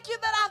thank you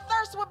that our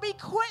thirst will be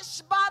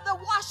quenched by the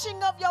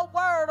washing of your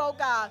word, oh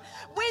God.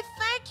 We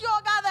thank you,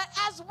 oh God, that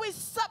as we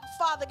sup,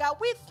 Father God,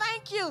 we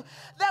thank you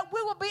that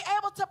we will be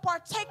able to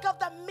partake of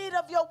the meat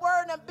of your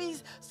word and be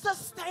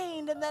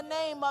sustained in the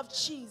name of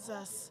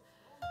Jesus.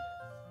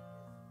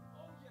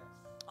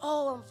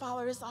 Oh, and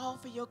Father, it's all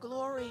for your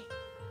glory.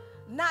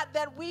 Not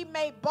that we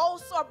may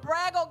boast or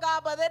brag, oh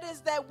God, but it is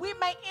that we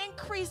may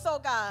increase, oh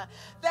God.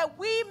 That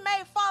we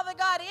may, Father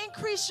God,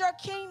 increase your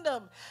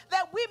kingdom.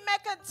 That we may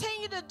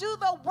continue to do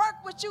the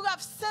work which you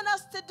have sent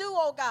us to do,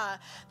 oh God.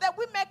 That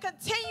we may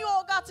continue,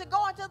 oh God, to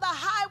go into the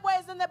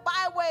highways and the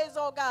byways,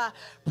 oh God.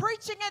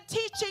 Preaching and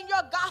teaching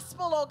your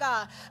gospel, oh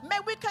God. May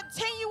we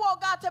continue, oh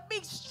God, to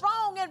be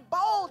strong and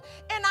bold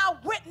in our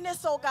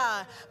witness, oh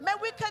God. May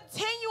we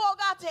continue, oh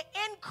God, to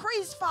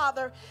increase,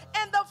 Father,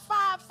 in the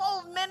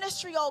fivefold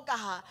ministry, oh God.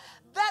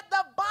 That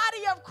the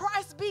body of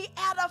Christ be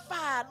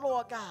edified,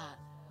 Lord God,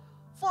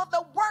 for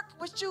the work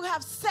which you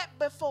have set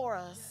before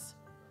us.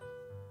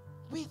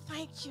 We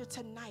thank you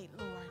tonight,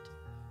 Lord.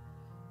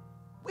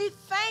 We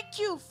thank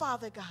you,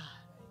 Father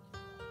God,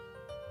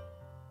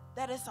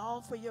 that it's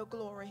all for your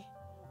glory.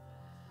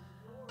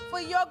 For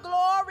your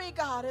glory,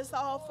 God, it's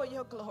all for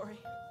your glory.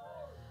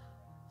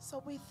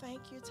 So we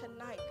thank you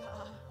tonight,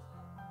 God.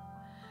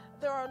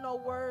 There are no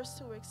words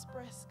to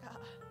express, God.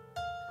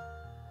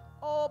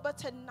 Oh, but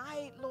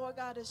tonight, Lord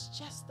God, is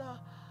just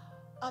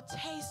a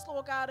taste,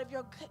 Lord God, of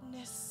your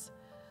goodness.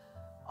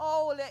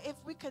 Oh, that if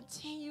we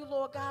continue,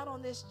 Lord God,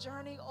 on this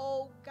journey,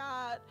 oh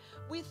God,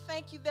 we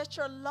thank you that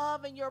your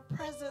love and your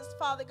presence,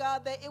 Father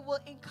God, that it will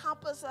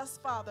encompass us,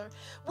 Father.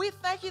 We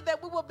thank you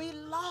that we will be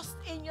lost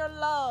in your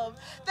love,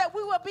 that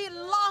we will be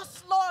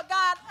lost, Lord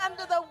God,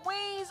 under the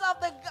wings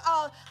of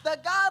the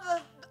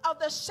God of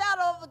the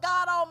shadow of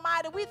God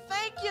Almighty. We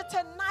thank you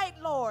tonight,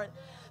 Lord,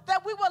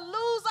 that we will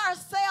lose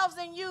ourselves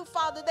in you,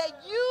 Father,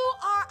 that you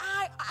are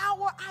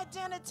our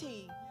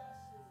identity.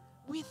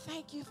 We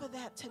thank you for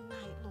that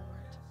tonight, Lord.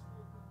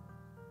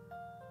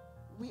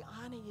 We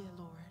honor you,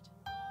 Lord.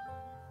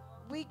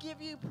 We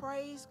give you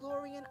praise,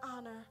 glory, and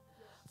honor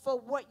for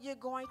what you're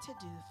going to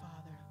do,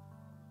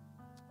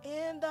 Father.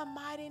 In the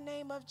mighty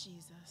name of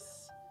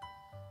Jesus.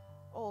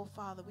 Oh,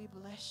 Father, we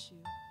bless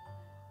you.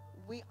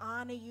 We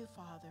honor you,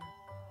 Father.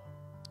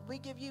 We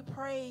give you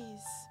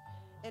praise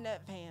in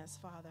advance,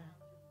 Father.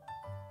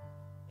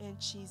 In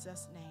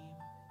Jesus' name.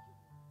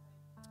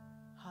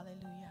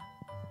 Hallelujah.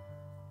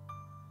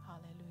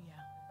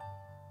 Hallelujah.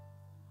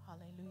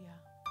 Hallelujah.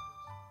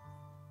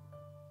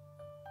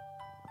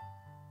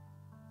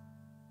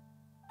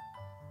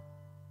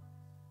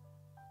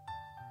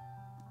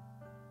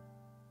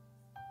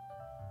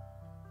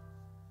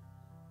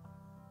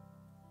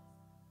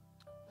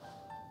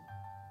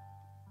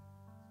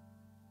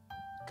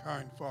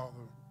 Kind Father,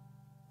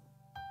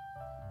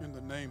 in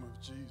the name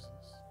of Jesus,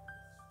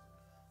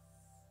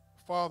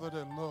 Father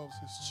that loves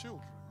his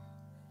children,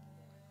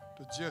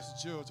 the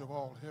just judge of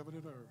all heaven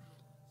and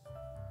earth.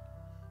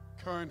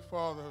 Kind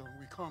Father,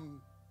 we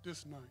come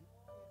this night,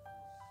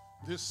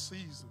 this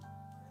season,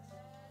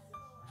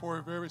 for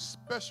a very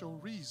special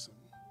reason,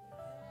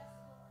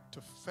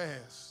 to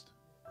fast.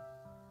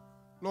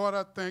 Lord,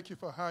 I thank you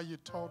for how you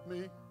taught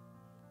me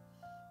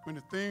when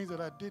the things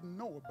that I didn't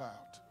know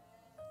about,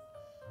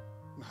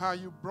 and how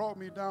you brought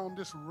me down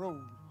this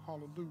road,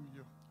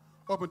 hallelujah,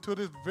 up until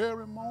this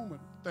very moment,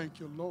 thank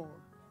you, Lord,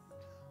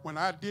 when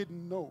I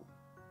didn't know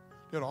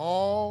that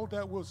all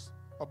that was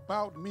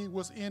about me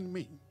was in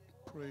me,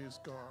 praise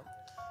God,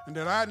 and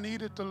that I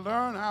needed to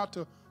learn how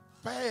to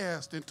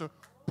fast and to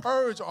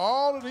purge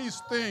all of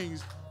these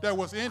things that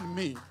was in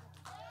me.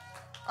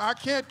 I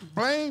can't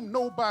blame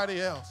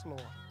nobody else,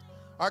 Lord.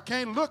 I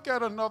can't look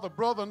at another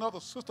brother, another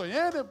sister,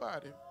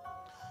 anybody,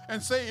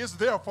 and say it's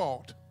their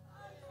fault.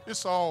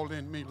 It's all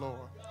in me,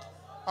 Lord.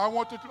 I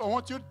want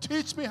you to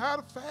teach me how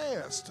to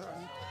fast.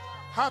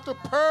 how to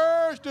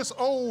purge this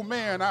old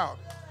man out,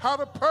 how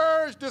to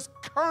purge this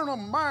carnal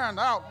mind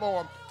out,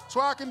 Lord,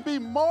 so I can be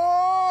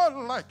more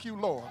like you,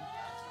 Lord.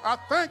 I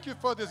thank you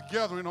for this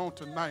gathering on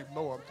tonight,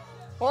 Lord.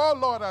 Oh,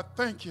 Lord, I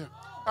thank you.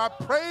 I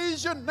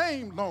praise your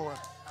name, Lord.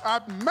 I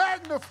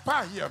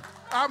magnify you.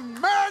 I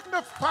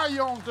magnify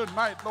you on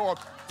tonight, Lord,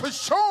 for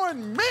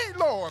showing me,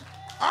 Lord,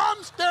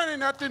 I'm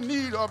standing at the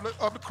need of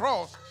the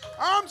cross.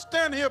 I'm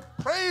standing here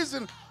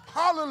praising,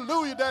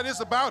 hallelujah, that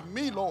it's about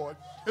me, Lord.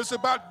 It's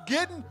about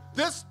getting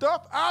this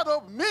stuff out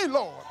of me,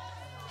 Lord.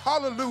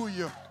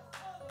 Hallelujah.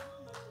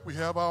 We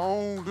have our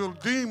own little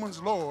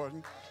demons, Lord.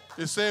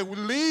 It said we're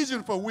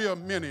legion, for we are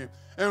many.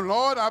 And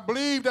Lord, I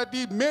believe that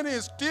these many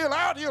is still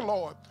out here,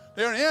 Lord.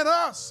 They're in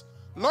us.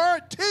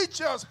 Lord,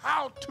 teach us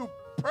how to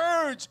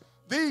purge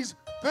these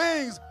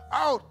things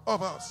out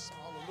of us.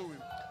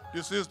 Hallelujah.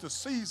 This is the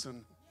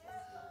season.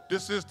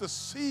 This is the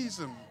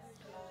season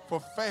for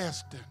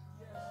fasting.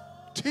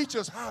 Teach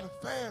us how to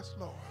fast,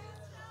 Lord.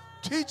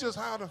 Teach us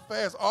how to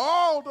fast.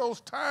 All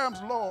those times,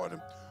 Lord,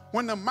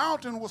 when the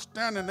mountain was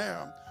standing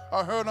there,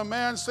 I heard a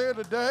man say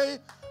today,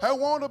 I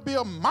want to be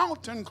a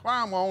mountain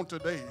climber on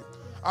today.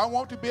 I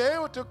want to be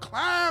able to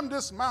climb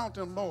this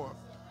mountain, Lord.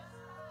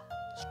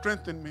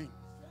 Strengthen me.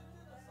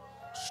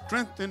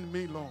 Strengthen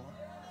me, Lord.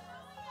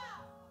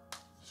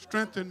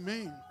 Strengthen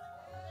me.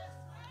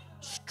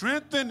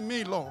 Strengthen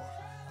me, Lord.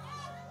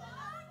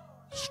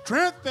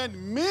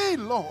 Strengthen me,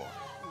 Lord.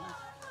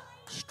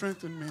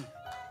 Strengthen me.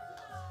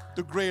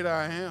 The great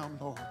I am,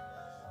 Lord.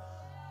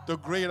 The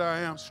great I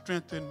am,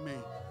 strengthen me.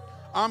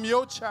 I'm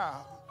your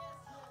child.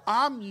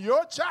 I'm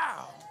your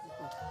child.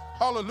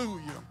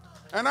 Hallelujah.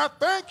 And I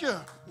thank you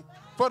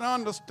for the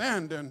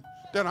understanding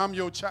that I'm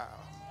your child.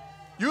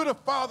 You're the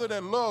father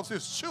that loves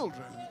his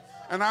children.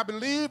 And I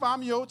believe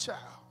I'm your child.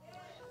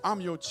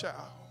 I'm your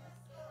child.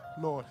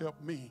 Lord, help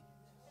me.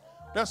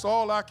 That's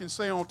all I can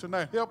say on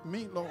tonight. Help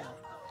me, Lord.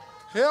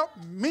 Help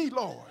me,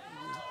 Lord.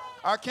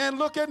 I can't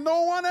look at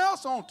no one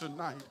else on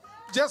tonight.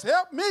 Just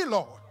help me,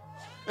 Lord.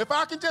 If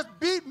I can just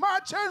beat my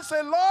chest and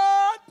say,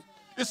 Lord,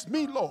 it's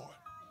me, Lord.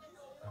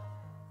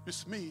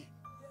 It's me.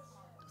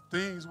 The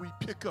things we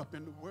pick up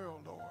in the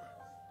world, Lord.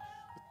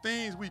 The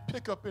things we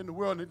pick up in the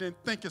world and then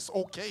think it's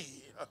okay.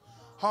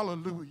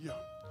 Hallelujah.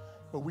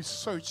 But we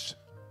search.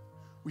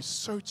 We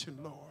searching,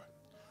 Lord.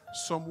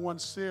 Someone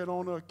said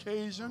on an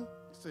occasion,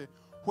 he said,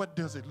 what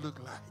does it look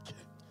like?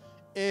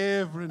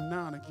 Every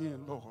now and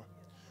again, Lord,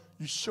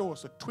 you show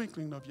us a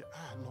twinkling of your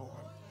eye, Lord.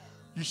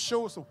 You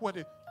show us what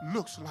it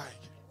looks like.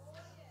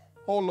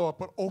 Oh, Lord,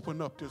 but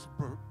open up this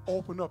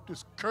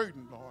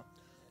curtain, Lord,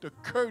 the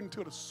curtain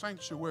to the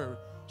sanctuary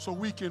so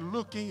we can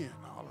look in.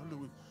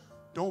 Hallelujah.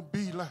 Don't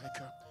be like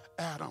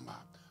Adam,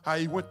 how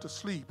he went to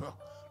sleep.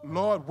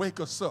 Lord, wake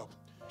us up.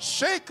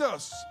 Shake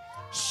us.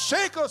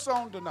 Shake us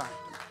on tonight.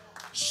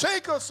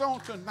 Shake us on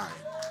tonight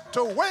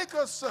to wake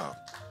us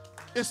up.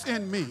 It's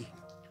in me.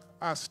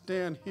 I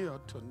stand here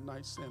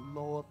tonight saying,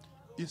 Lord,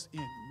 it's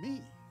in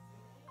me.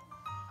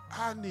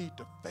 I need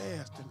to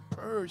fast and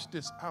purge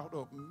this out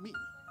of me.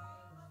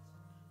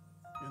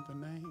 In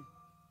the name.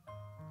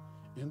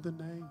 In the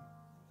name.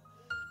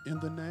 In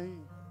the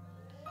name.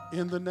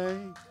 In the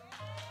name.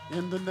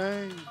 In the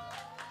name.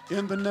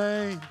 In the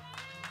name.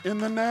 In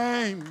the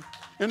name.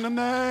 In the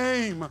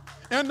name.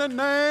 In the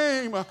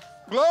name.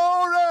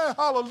 Glory,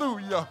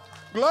 hallelujah.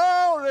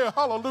 Glory,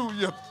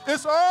 hallelujah.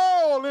 It's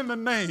all in the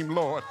name,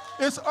 Lord.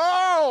 It's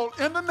all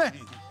in the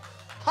name.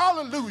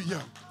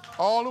 Hallelujah.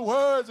 All the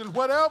words and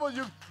whatever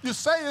you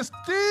say is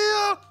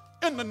still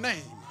in the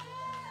name.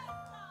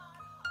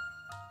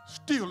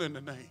 Still in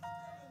the name.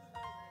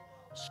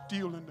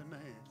 Still in the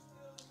name.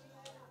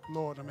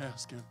 Lord, I'm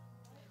asking,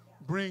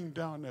 bring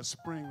down that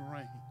spring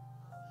rain.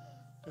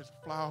 That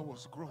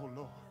flowers grow,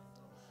 Lord.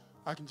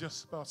 I can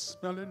just about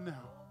smell it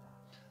now.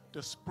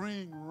 The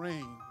spring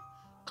rain.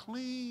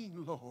 Clean,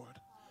 Lord.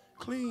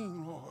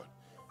 Clean, Lord.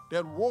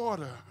 That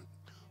water,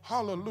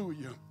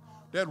 hallelujah.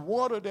 That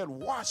water that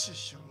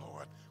washes you,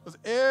 Lord. Because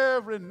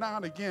every now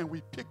and again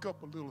we pick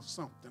up a little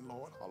something,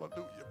 Lord.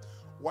 Hallelujah.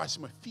 Wash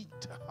my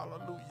feet.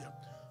 Hallelujah.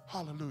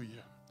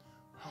 Hallelujah.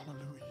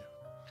 Hallelujah.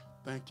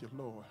 Thank you,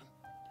 Lord.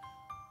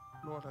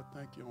 Lord, I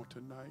thank you on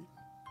tonight.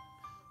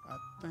 I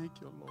thank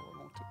you, Lord,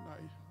 on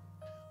tonight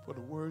for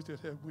the words that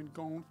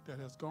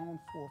has gone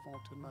forth on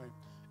tonight.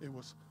 It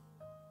was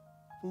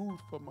food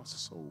for my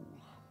soul.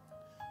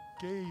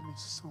 Gave me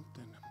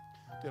something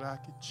that I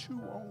could chew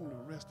on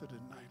the rest of the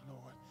night,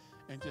 Lord,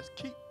 and just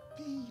keep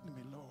feeding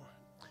me, Lord.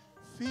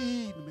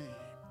 Feed me.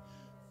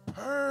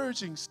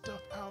 Purging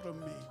stuff out of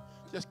me.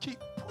 Just keep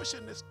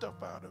pushing this stuff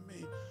out of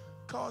me.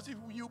 Because if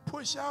you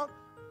push out,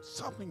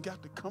 something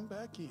got to come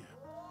back in.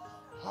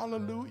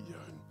 Hallelujah.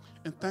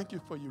 And thank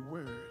you for your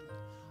word.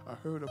 I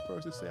heard a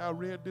person say, I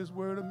read this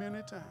word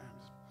many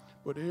times,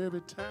 but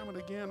every time and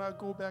again I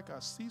go back, I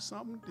see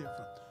something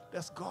different.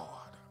 That's God.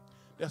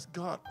 That's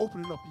God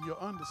opening up your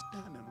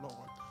understanding,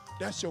 Lord.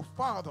 That's your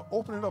Father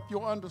opening up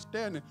your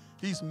understanding.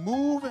 He's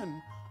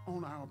moving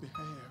on our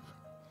behalf.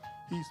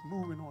 He's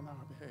moving on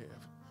our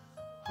behalf.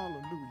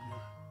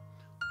 Hallelujah.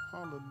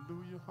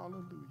 Hallelujah.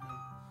 Hallelujah.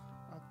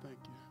 I thank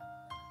you.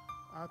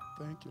 I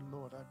thank you,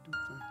 Lord. I do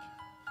thank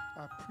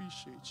you. I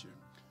appreciate you.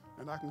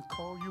 And I can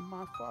call you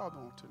my Father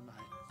on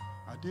tonight.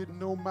 I didn't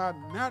know my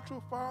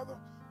natural father,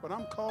 but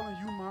I'm calling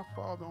you my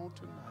Father on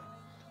tonight.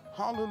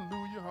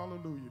 Hallelujah,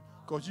 hallelujah.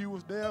 Because you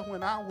was there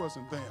when I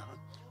wasn't there.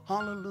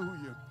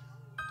 Hallelujah.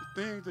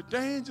 The things, the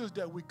dangers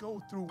that we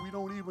go through, we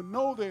don't even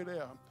know they're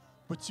there.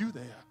 But you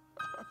there.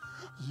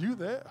 You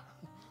there.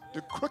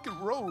 The crooked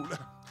road,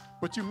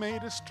 but you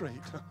made it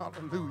straight.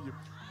 Hallelujah.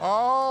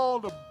 All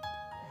the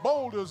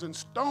boulders and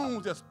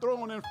stones that's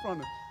thrown in front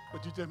of you,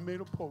 but you just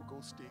made a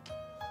pogo stick.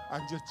 I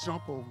can just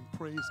jump over and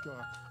praise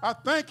God. I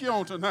thank you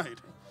on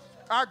tonight.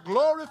 I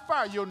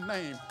glorify your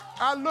name.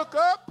 I look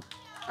up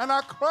and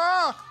I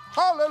cry,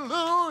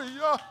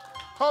 hallelujah,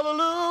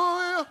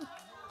 hallelujah.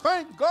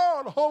 Thank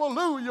God,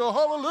 hallelujah,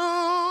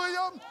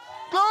 hallelujah.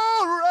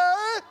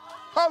 Glory,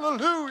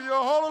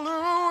 hallelujah,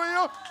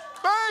 hallelujah.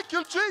 Thank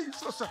you,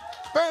 Jesus.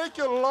 Thank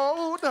you,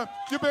 Lord.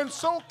 You've been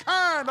so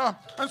kind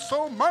and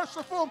so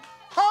merciful.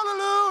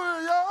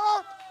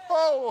 Hallelujah.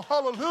 Oh,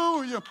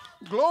 hallelujah.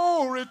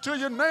 Glory to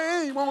your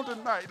name on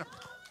tonight.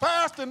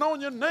 Fasting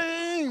on your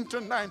name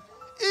tonight.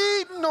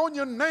 Eating on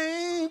your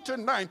name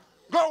tonight.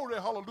 Glory,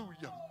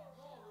 hallelujah.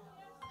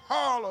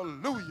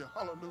 Hallelujah,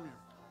 hallelujah.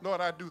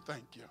 Lord, I do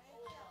thank you.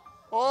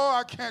 Oh,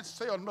 I can't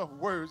say enough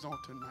words on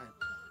tonight.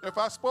 If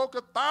I spoke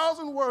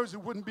 1,000 words,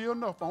 it wouldn't be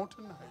enough on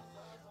tonight.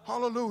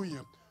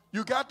 Hallelujah.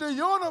 You got the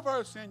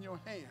universe in your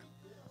hand.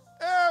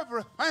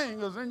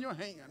 Everything is in your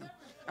hand.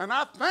 And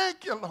I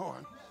thank you,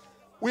 Lord.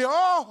 We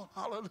all,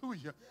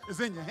 hallelujah, is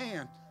in your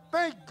hand.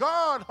 Thank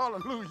God,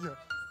 hallelujah.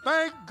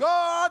 Thank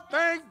God,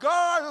 thank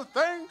God,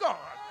 thank God.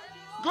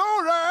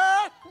 Glory,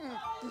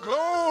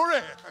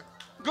 glory,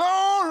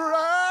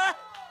 glory,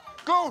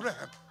 glory.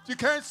 You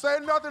can't say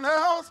nothing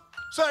else.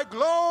 Say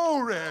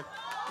glory,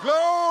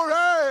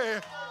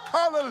 glory,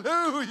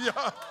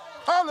 hallelujah,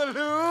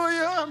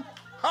 hallelujah,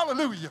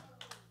 hallelujah.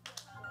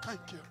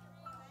 Thank you,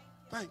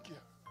 thank you,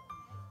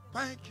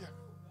 thank you,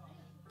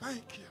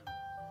 thank you.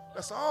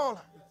 That's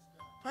all.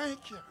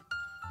 Thank you.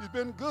 He's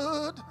been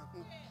good.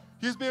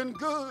 He's been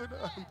good.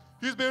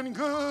 He's been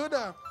good.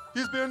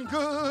 He's been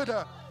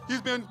good.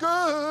 He's been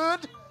good.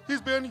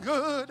 He's been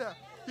good.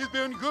 He's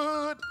been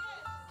good.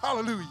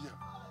 Hallelujah.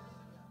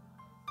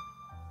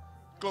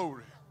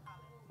 Glory.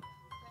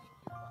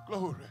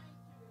 Glory.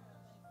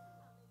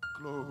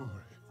 Glory.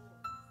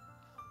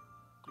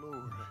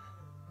 Glory.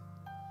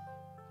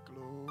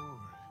 Glory.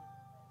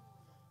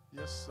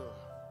 Yes, sir.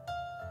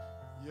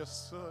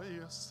 Yes, sir.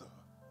 Yes, sir.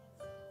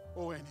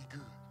 Oh, ain't he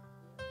good?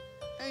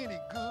 Ain't he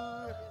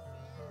good?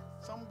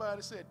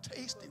 Somebody said,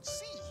 taste and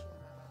see.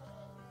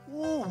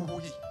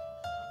 Ooh,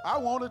 I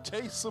want to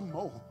taste some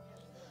more.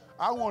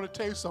 I want to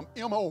taste some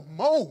M.O.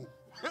 more.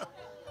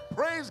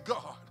 Praise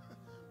God.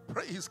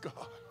 Praise God.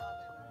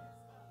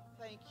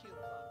 Thank you.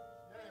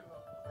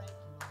 Thank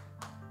you.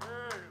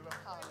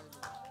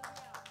 Hallelujah.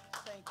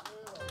 Thank you.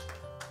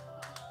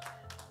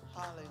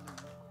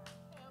 Hallelujah.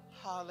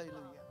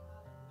 Hallelujah.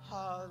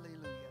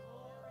 Hallelujah.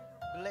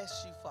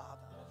 Bless you,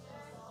 Father.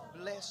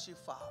 Bless you,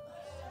 Father.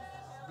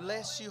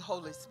 Bless you,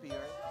 Holy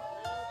Spirit.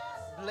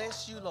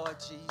 Bless you, Lord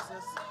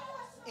Jesus.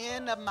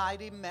 In the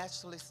mighty,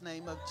 matchless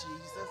name of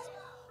Jesus,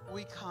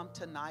 we come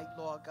tonight,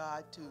 Lord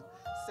God, to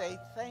say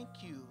thank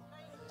you.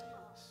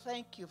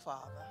 Thank you,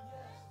 Father.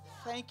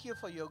 Thank you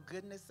for your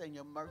goodness and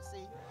your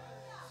mercy.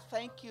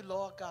 Thank you,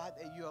 Lord God,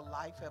 that you're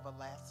life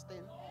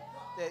everlasting.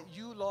 That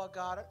you, Lord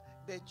God,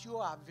 that you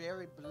are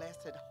very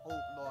blessed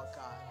hope, Lord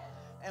God.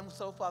 And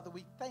so, Father,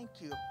 we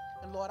thank you.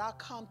 And Lord, I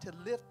come to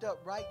lift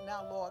up right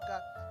now, Lord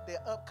God, the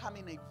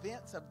upcoming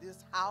events of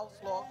this house,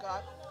 Lord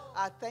God.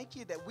 I thank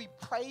you that we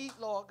prayed,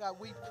 Lord God.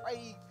 We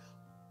prayed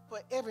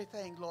for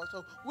everything, Lord.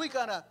 So we're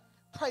going to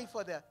pray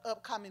for the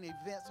upcoming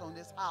events on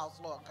this house,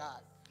 Lord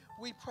God.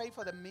 We pray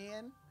for the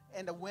men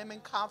and the women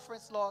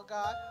conference, Lord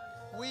God.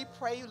 We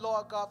pray,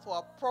 Lord God, for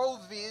a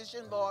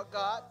provision, Lord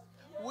God.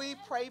 We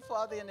pray,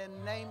 Father, in the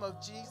name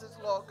of Jesus,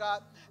 Lord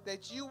God,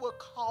 that you will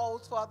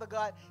cause, Father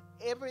God,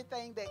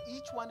 everything that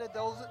each one of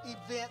those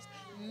events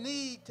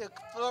need to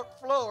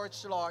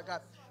flourish, Lord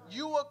God.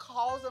 You will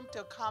cause them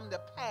to come to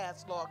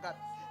pass, Lord God.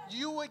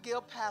 You will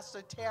give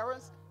Pastor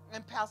Terrence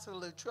and Pastor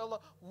Latrilla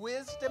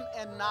wisdom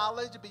and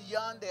knowledge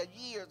beyond their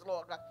years,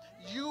 Lord God.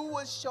 You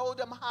will show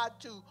them how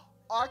to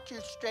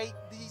orchestrate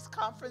these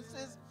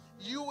conferences.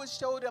 You will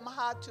show them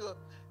how to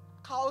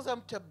cause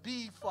them to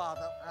be,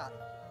 Father God.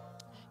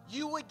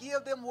 You would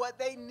give them what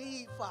they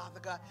need, Father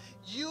God.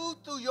 You,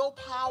 through your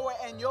power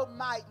and your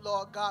might,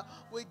 Lord God,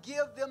 would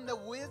give them the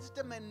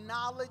wisdom and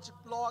knowledge,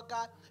 Lord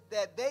God,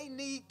 that they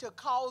need to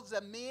cause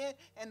the men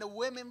and the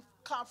women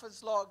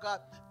conference, Lord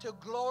God, to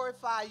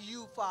glorify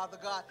you, Father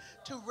God,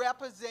 to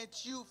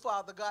represent you,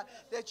 Father God,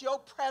 that your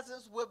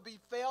presence will be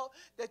felt,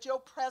 that your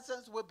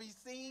presence will be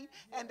seen,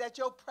 and that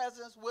your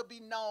presence will be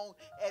known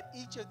at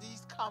each of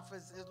these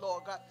conferences,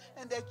 Lord God,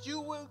 and that you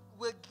will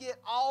will get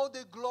all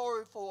the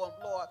glory for them,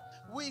 Lord.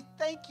 We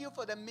thank you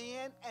for the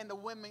men and the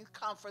women's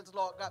conference,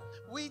 Lord God.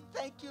 We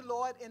thank you,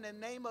 Lord, in the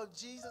name of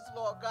Jesus,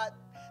 Lord God,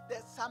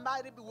 that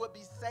somebody will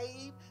be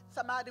saved,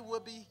 somebody will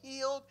be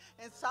healed,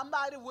 and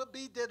somebody will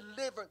be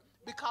delivered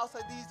because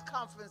of these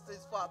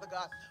conferences, Father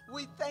God.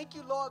 We thank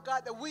you, Lord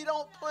God, that we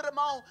don't put them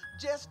on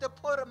just to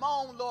put them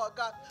on, Lord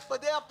God,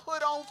 but they're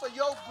put on for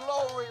your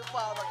glory,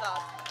 Father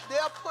God. They're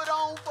put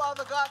on,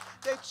 Father God,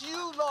 that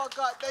you, Lord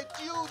God, that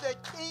you, the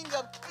King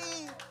of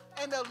Kings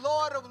and the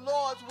Lord of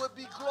Lords, will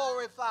be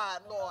glorified,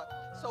 Lord.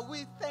 So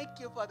we thank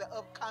you for the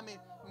upcoming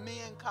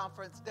men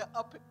conference, the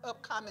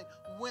upcoming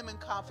women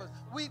conference.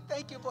 We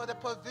thank you for the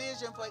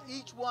provision for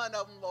each one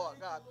of them, Lord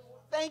God.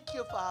 Thank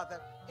you,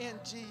 Father, in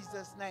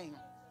Jesus' name.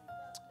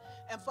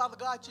 And Father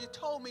God, you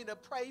told me to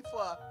pray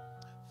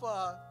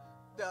for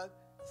the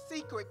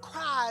secret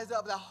cries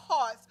of the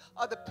hearts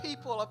of the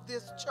people of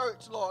this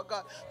church, Lord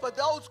God. For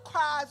those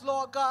cries,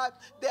 Lord God,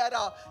 that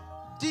are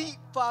deep,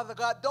 Father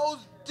God,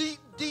 those deep,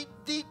 deep,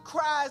 deep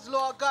cries,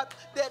 Lord God,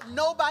 that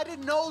nobody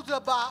knows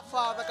about,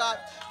 Father God,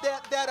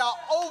 that are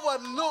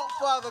overlooked,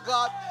 Father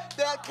God,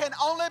 that can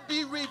only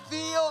be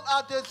revealed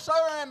or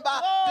discerned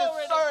by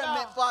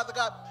discernment, Father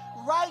God.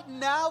 Right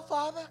now,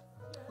 Father,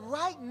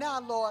 right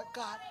now, Lord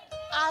God,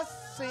 I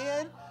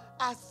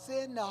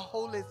send the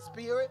Holy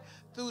Spirit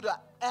through the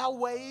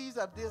airways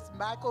of this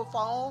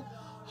microphone.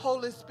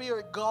 Holy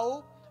Spirit,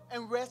 go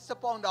and rest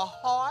upon the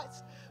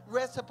hearts,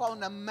 rest upon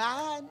the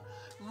mind,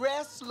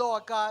 rest,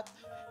 Lord God,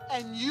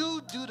 and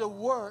you do the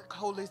work,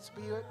 Holy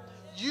Spirit.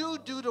 You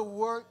do the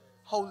work,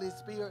 Holy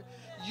Spirit.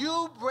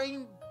 You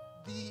bring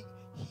the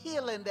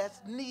healing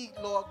that's needed,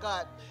 Lord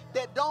God,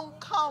 that don't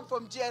come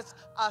from just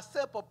a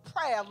simple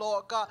prayer,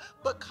 Lord God,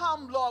 but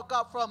come, Lord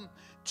God, from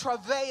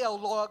travail,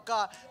 Lord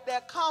God,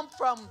 that come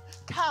from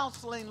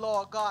counseling,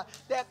 Lord God,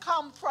 that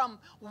come from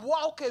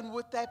walking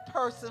with that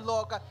person,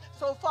 Lord God.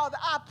 So, Father,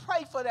 I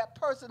pray for that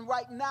person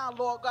right now,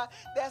 Lord God,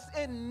 that's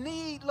in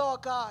need,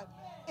 Lord God,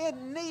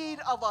 in need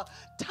of a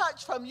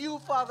touch from you,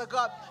 Father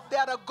God,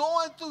 that are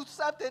going through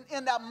something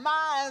in their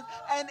minds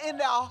and in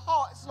their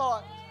hearts,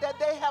 Lord, that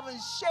they haven't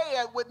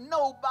shared with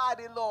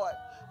nobody, Lord.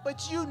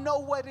 But you know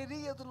what it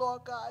is,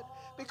 Lord God,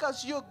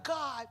 because you're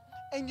God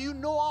and you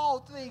know all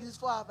things,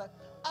 Father.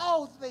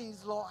 All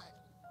things, Lord.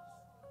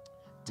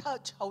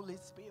 Touch, Holy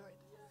Spirit.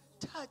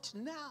 Touch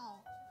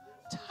now.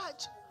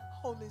 Touch,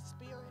 Holy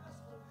Spirit.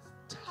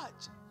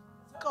 Touch.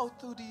 Go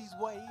through these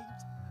waves.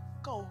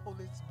 Go,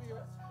 Holy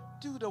Spirit.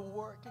 Do the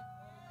work.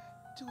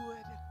 Do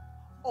it.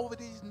 Over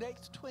these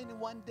next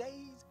 21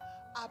 days,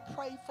 I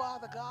pray,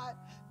 Father God,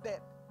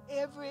 that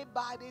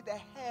everybody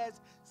that has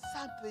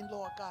something,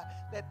 Lord God,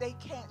 that they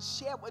can't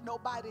share with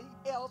nobody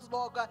else,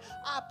 Lord God,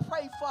 I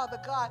pray, Father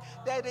God,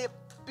 that it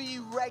be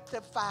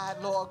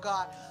rectified, Lord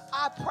God.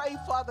 I pray,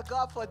 Father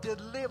God, for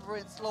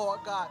deliverance, Lord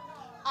God.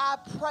 I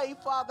pray,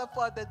 Father,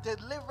 for the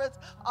deliverance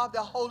of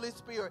the Holy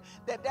Spirit,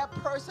 that that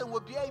person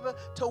will be able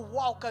to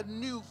walk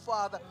anew,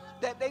 Father,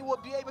 that they will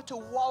be able to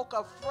walk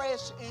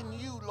afresh in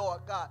you,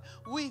 Lord God.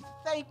 We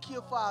thank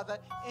you, Father,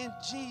 in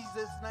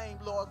Jesus' name,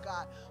 Lord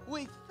God.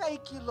 We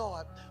thank you,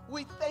 Lord.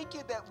 We thank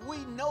you that we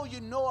know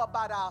you know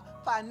about our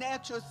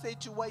financial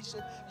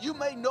situation. You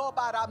may know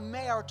about our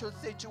marital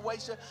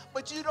situation,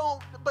 but you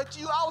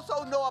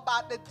also know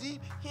about the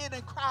deep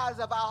hidden cries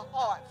of our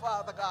heart,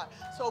 Father God.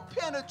 So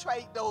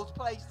penetrate those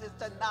places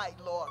tonight,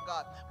 Lord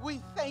God.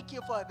 We thank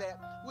you for that.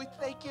 We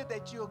thank you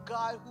that you're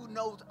God who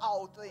knows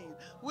all things.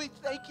 We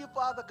thank you,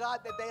 Father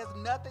God, that there's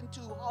nothing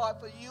too hard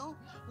for you.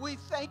 We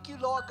thank you,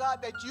 Lord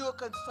God, that you're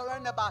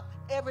concerned about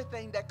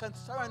everything that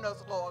concerns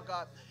us, Lord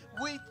God.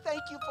 We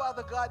thank you,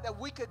 Father God, that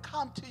we could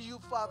come to you,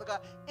 Father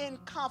God, in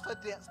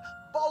confidence,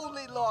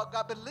 boldly, Lord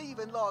God,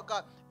 believing, Lord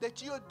God,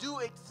 that you'll do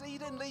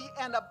exceedingly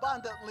and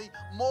abundantly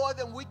more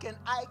than we can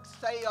ask,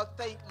 say, or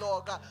think,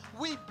 Lord God.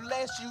 We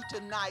bless you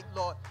tonight,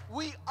 Lord.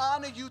 We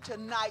honor you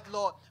tonight,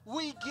 Lord.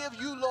 We give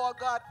you, Lord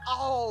God,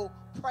 all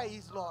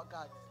praise, Lord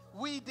God.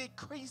 We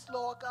decrease,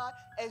 Lord God,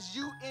 as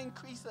you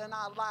increase in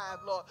our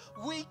lives, Lord.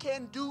 We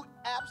can do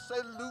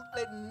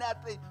absolutely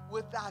nothing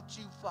without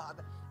you,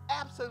 Father.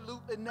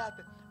 Absolutely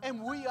nothing.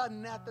 And we are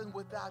nothing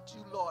without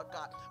you, Lord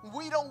God.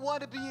 We don't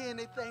want to be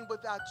anything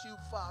without you,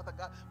 Father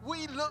God.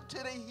 We look to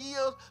the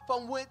hills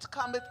from whence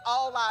cometh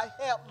all our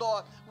help,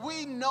 Lord.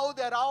 We know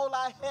that all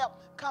our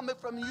help cometh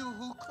from you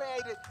who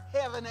created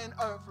heaven and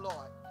earth,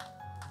 Lord.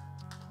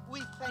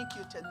 We thank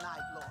you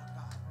tonight, Lord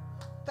God.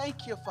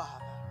 Thank you,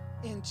 Father.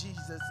 In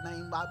Jesus'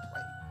 name I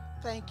pray.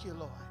 Thank you,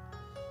 Lord.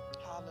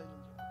 Hallelujah.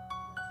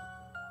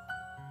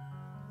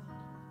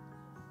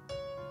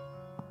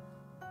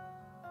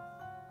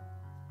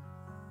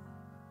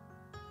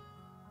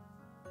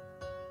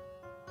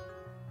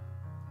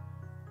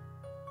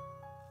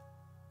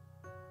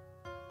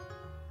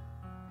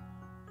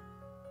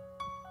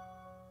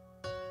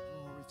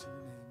 Glory to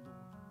your name,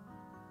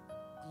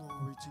 Lord.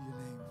 Glory to your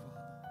name,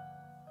 Father.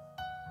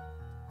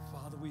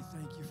 Father, we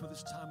thank you for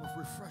this time of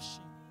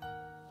refreshing.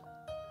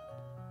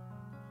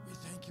 We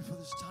thank you for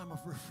this time of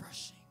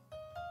refreshing.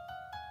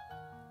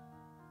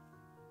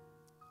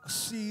 A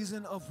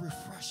season of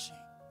refreshing.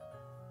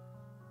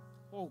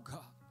 oh God,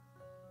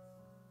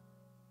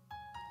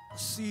 a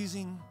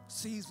season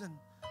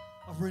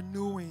of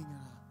renewing,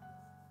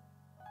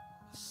 and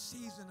a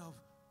season of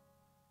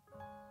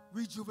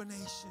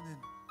rejuvenation, and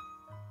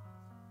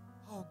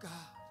oh God,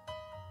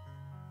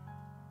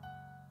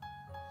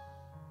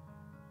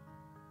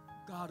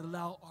 God,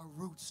 allow our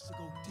roots to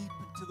go deep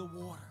into the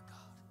water, God.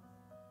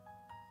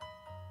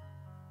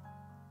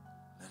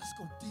 Let us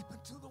go deep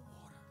into the water.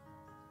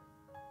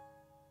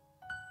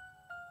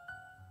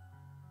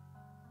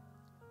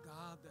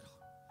 God,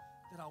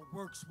 that our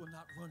works will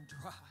not run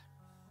dry,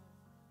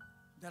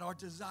 that our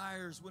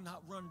desires will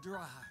not run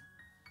dry.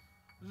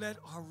 Let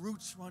our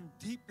roots run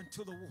deep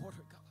into the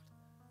water,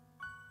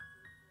 God,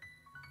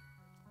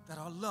 that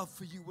our love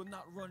for you will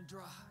not run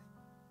dry.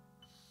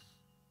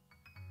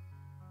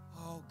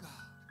 Oh, God.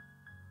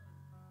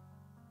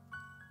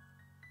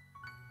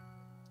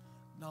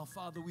 Now,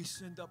 Father, we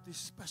send up these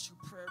special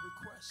prayer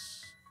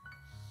requests.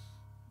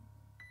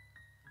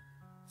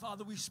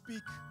 Father, we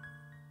speak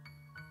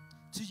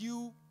to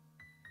you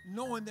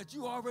knowing that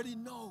you already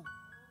know.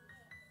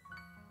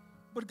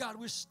 But, God,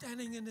 we're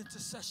standing in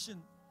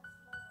intercession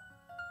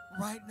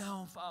right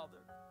now, Father.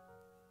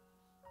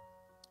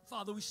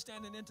 Father, we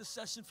stand in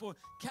intercession for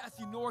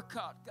Kathy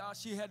Norcott. God,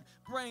 she had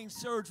brain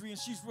surgery and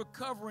she's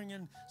recovering,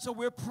 and so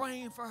we're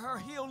praying for her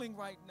healing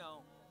right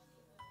now.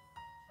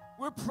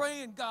 We're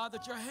praying, God,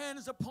 that your hand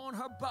is upon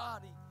her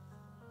body.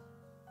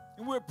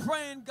 And we're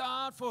praying,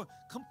 God, for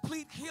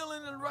complete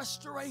healing and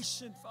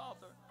restoration,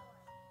 Father.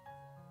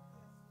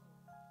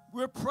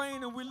 We're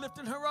praying and we're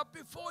lifting her up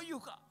before you,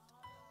 God.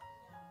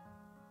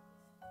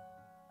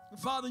 And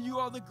Father, you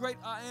are the great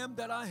I am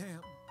that I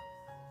am.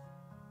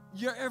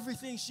 You're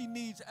everything she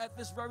needs at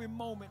this very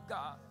moment,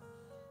 God.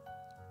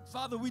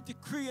 Father, we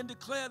decree and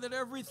declare that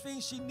everything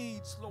she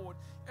needs, Lord,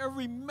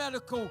 every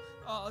medical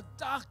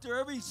doctor,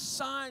 every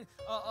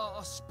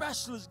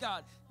specialist,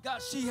 God,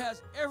 she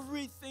has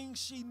everything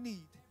she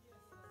needs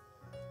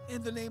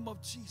in the name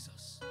of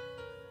Jesus.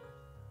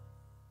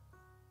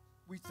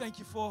 We thank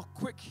you for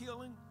quick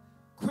healing,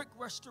 quick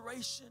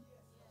restoration,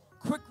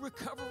 quick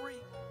recovery.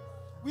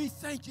 We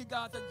thank you,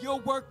 God, that your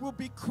work will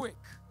be quick.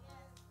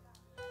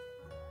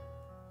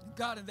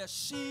 God, and that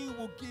she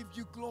will give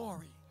you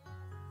glory.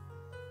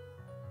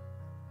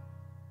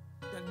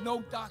 That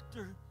no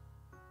doctor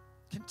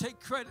can take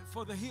credit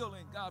for the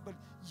healing, God, but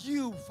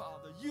you,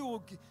 Father,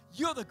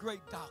 you're the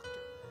great doctor.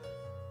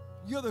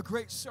 You're the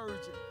great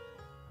surgeon.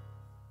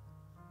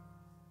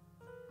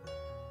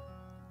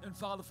 And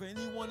Father, for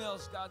anyone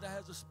else, God, that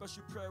has a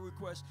special prayer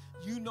request,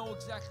 you know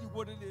exactly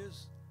what it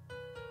is.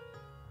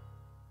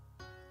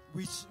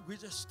 We're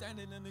just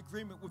standing in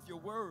agreement with your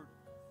word,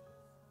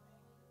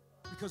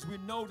 because we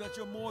know that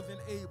you're more than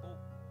able.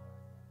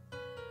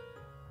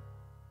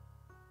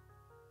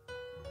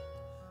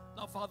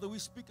 Now, Father, we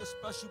speak a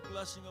special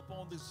blessing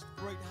upon this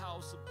great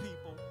house of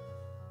people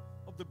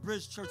of the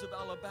Bridge Church of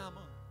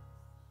Alabama.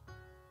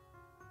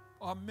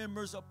 Our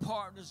members, our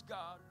partners,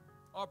 God,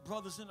 our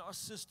brothers and our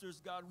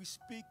sisters, God, we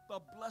speak a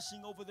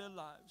blessing over their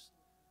lives.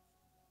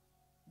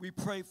 We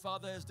pray,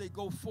 Father, as they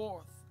go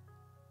forth,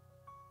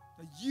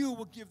 that you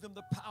will give them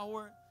the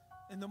power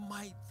and the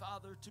might,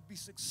 Father, to be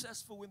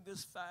successful in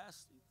this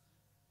fast.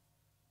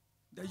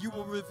 That you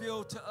will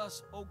reveal to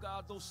us, oh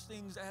God, those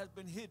things that have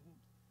been hidden.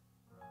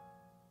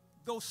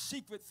 Those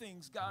secret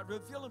things, God,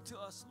 reveal them to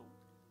us, Lord.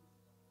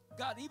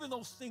 God, even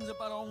those things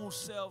about our own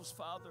selves,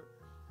 Father,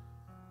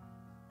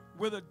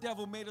 where the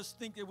devil made us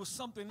think it was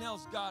something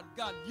else, God,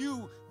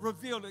 you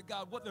revealed it,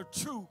 God, what it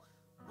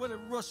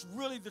was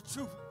really the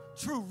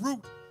true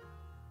root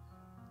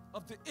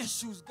of the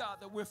issues,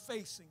 God, that we're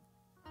facing.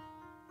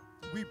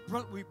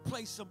 We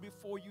place them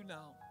before you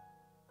now.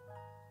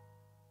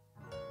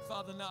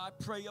 Father, now I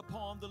pray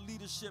upon the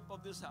leadership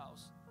of this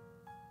house,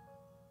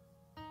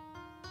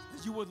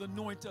 that you will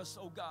anoint us,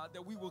 oh God,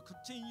 that we will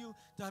continue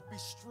to be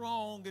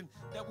strong and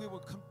that we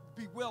will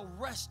be well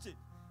rested.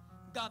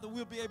 God, that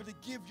we'll be able to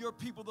give your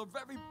people the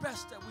very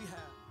best that we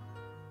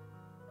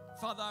have.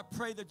 Father, I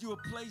pray that you will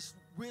place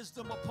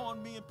wisdom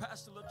upon me and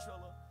Pastor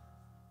Latrilla,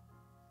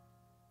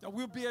 that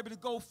we'll be able to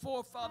go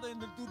forth, Father, and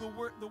to do the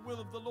will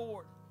of the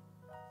Lord.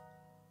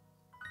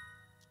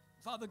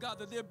 Father God,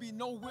 that there be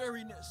no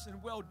weariness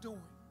in well-doing.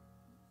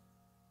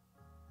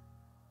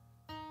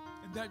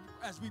 And that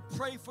as we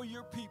pray for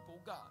your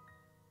people, God,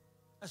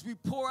 as we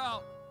pour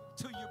out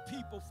to your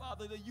people,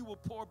 Father, that you will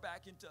pour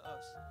back into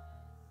us.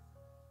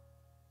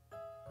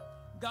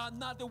 God,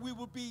 not that we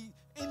will be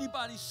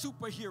anybody's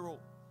superhero.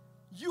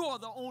 You are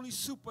the only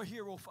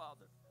superhero,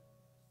 Father.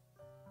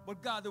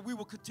 But God, that we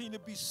will continue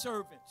to be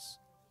servants.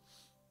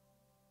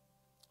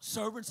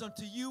 Servants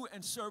unto you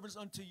and servants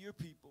unto your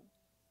people.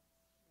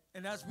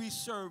 And as we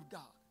serve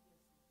God,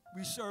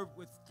 we serve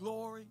with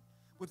glory,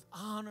 with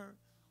honor.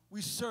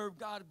 We serve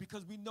God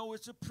because we know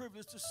it's a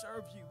privilege to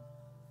serve you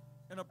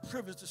and a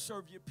privilege to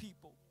serve your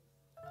people.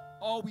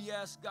 All we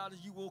ask, God, is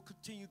you will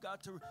continue,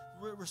 God, to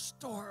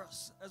restore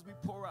us as we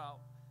pour out.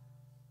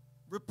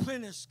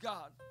 Replenish,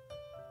 God.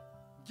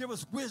 Give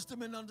us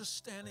wisdom and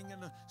understanding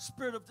and a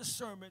spirit of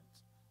discernment.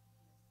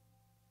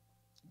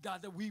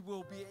 God, that we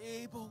will be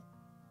able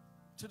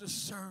to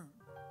discern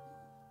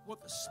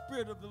what the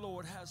Spirit of the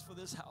Lord has for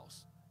this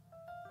house.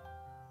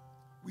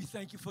 We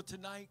thank you for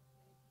tonight.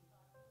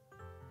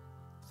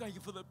 Thank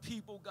you for the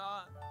people,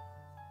 God,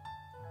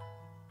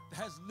 that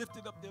has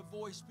lifted up their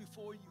voice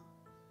before you.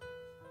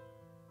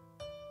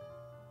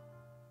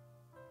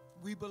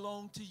 We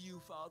belong to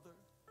you, Father.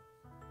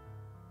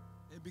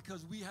 And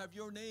because we have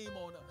your name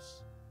on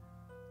us,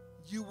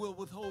 you will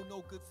withhold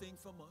no good thing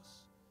from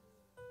us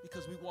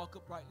because we walk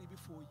uprightly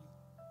before you.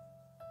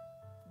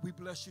 We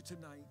bless you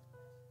tonight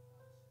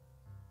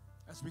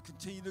as we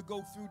continue to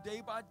go through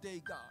day by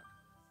day, God.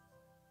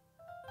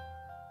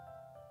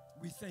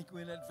 We thank you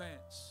in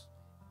advance.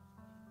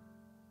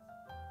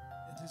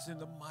 It is in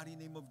the mighty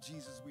name of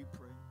Jesus we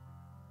pray.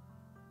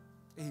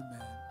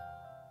 Amen,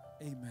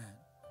 amen,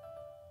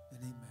 and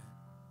amen.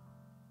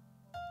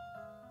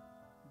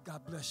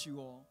 God bless you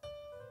all.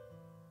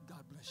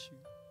 God bless you.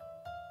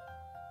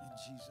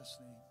 In Jesus'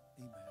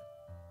 name, amen.